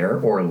paint layer,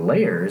 or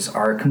layers,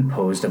 are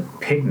composed of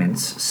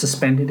pigments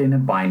suspended in a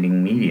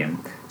binding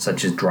medium,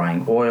 such as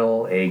drying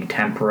oil, egg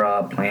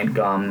tempera, plant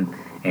gum,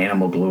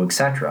 animal glue,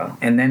 etc.,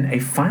 and then a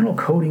final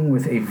coating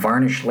with a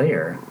varnish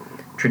layer,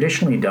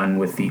 traditionally done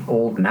with the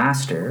Old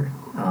Master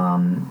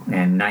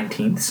and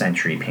 19th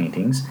century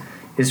paintings,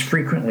 is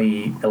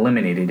frequently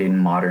eliminated in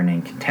modern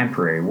and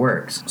contemporary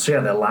works.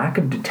 So the lack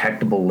of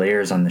detectable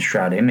layers on the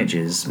shroud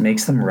images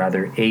makes them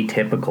rather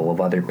atypical of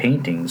other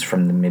paintings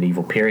from the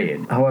medieval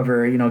period.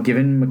 However,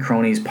 given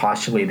Macrone's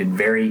postulated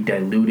very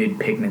diluted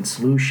pigment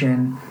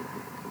solution,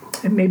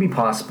 it may be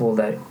possible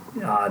that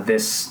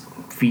this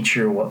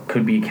feature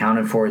could be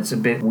accounted for. It's a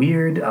bit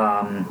weird.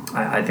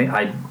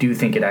 I do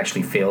think it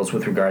actually fails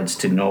with regards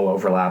to no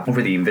overlap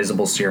over the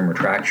invisible serum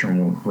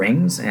retraction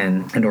rings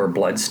and or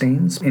blood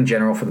stains. In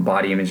general, for the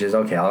body images,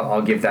 okay,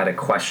 I'll give that a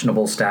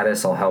questionable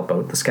status. I'll help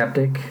out the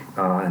skeptic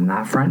on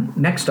that front.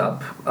 Next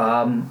up,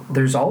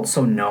 there's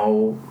also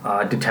no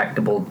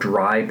detectable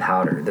dry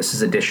powder. This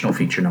is additional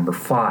feature number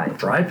 5.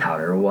 Dry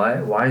powder.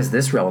 Why is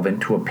this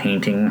relevant to a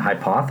painting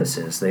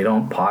hypothesis? They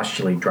don't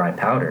postulate dry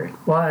powder.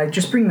 Well, I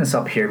just bring this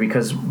up here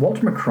because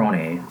Walter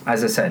Macrone,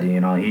 as I said,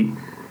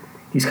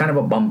 he's kind of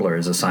a bumbler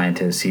as a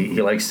scientist.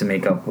 He likes to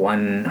make up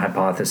one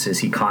hypothesis.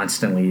 He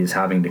constantly is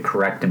having to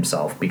correct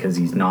himself because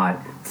he's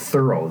not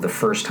thorough the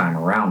first time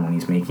around when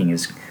he's making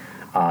his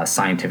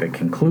scientific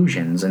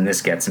conclusions, and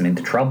this gets him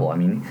into trouble. I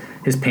mean,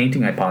 his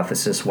painting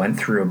hypothesis went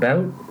through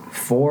about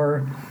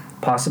 4,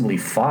 possibly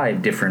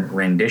 5 different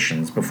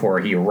renditions before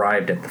he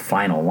arrived at the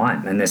final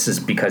one, and this is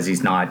because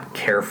he's not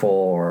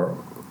careful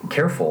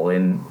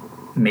in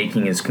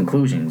making his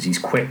conclusions. He's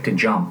quick to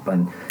jump,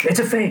 and it's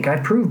a fake, I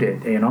proved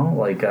it,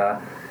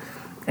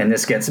 And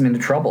this gets him into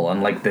trouble,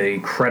 unlike the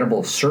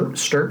credible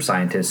STURP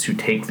scientists who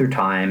take their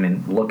time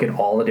and look at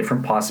all the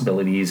different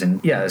possibilities.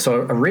 And yeah,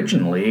 so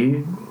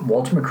originally,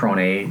 Walter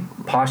Macrone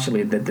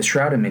postulated that the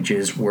shroud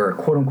images were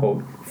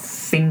quote-unquote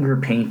finger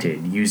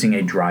painted using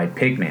a dried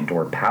pigment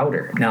or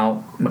powder.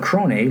 Now,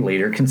 Macrone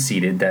later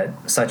conceded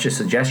that such a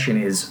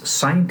suggestion is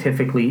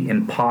scientifically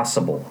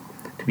impossible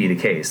to be the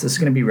case. This is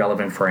going to be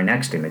relevant for our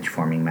next image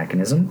forming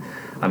mechanism.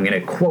 I'm going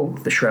to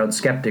quote the shroud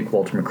skeptic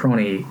Walter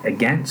Macrone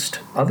against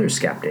other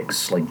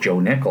skeptics like Joe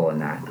Nickell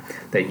and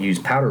that use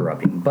powder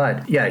rubbing.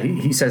 But yeah,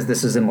 he says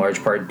this is in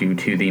large part due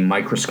to the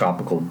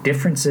microscopical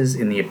differences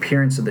in the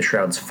appearance of the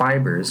shroud's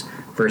fibers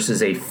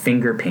versus a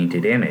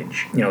finger-painted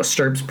image. You know,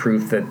 STURP's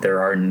proof that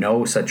there are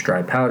no such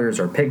dry powders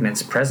or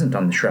pigments present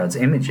on the shroud's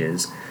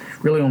images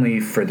really only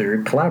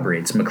further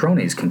corroborates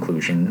Macrone's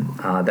conclusion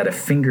that a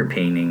finger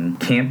painting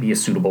can't be a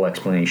suitable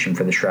explanation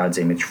for the shroud's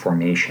image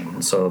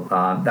formation. So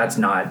that's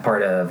not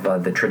part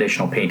of the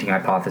traditional painting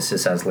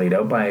hypothesis as laid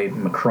out by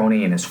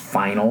Macrone in his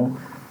final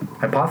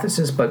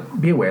hypothesis, but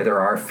be aware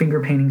there are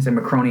finger paintings, and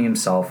Macrone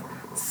himself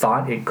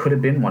thought it could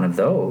have been one of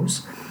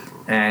those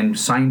and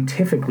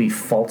scientifically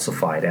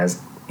falsified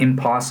as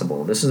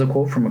impossible. This is a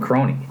quote from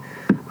Macrone,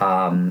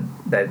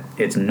 that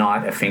it's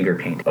not a finger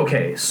painting.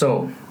 Okay,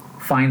 so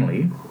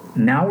finally,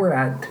 now we're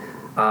at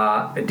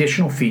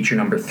additional feature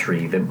number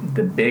 3, the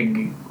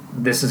big,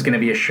 this is going to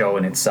be a show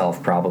in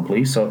itself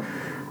probably. So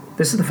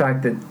this is the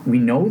fact that we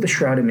know the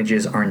shroud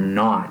images are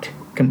not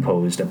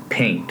composed of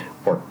paint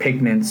or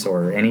pigments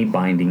or any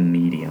binding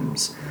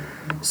mediums.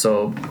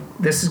 So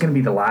this is going to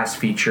be the last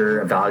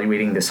feature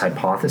evaluating this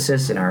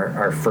hypothesis in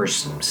our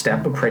first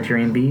step of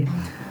Criterion B.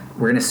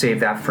 We're going to save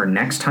that for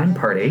next time,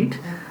 part 8.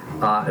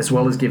 As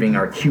well as giving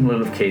our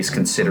cumulative case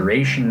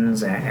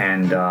considerations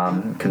and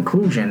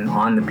conclusion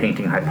on the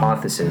painting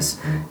hypothesis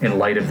in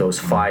light of those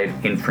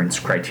 5 inference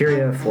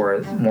criteria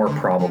for the most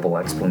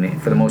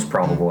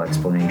probable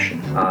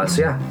explanation.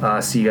 So yeah,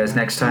 see you guys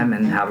next time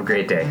and have a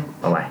great day.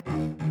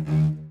 Bye-bye.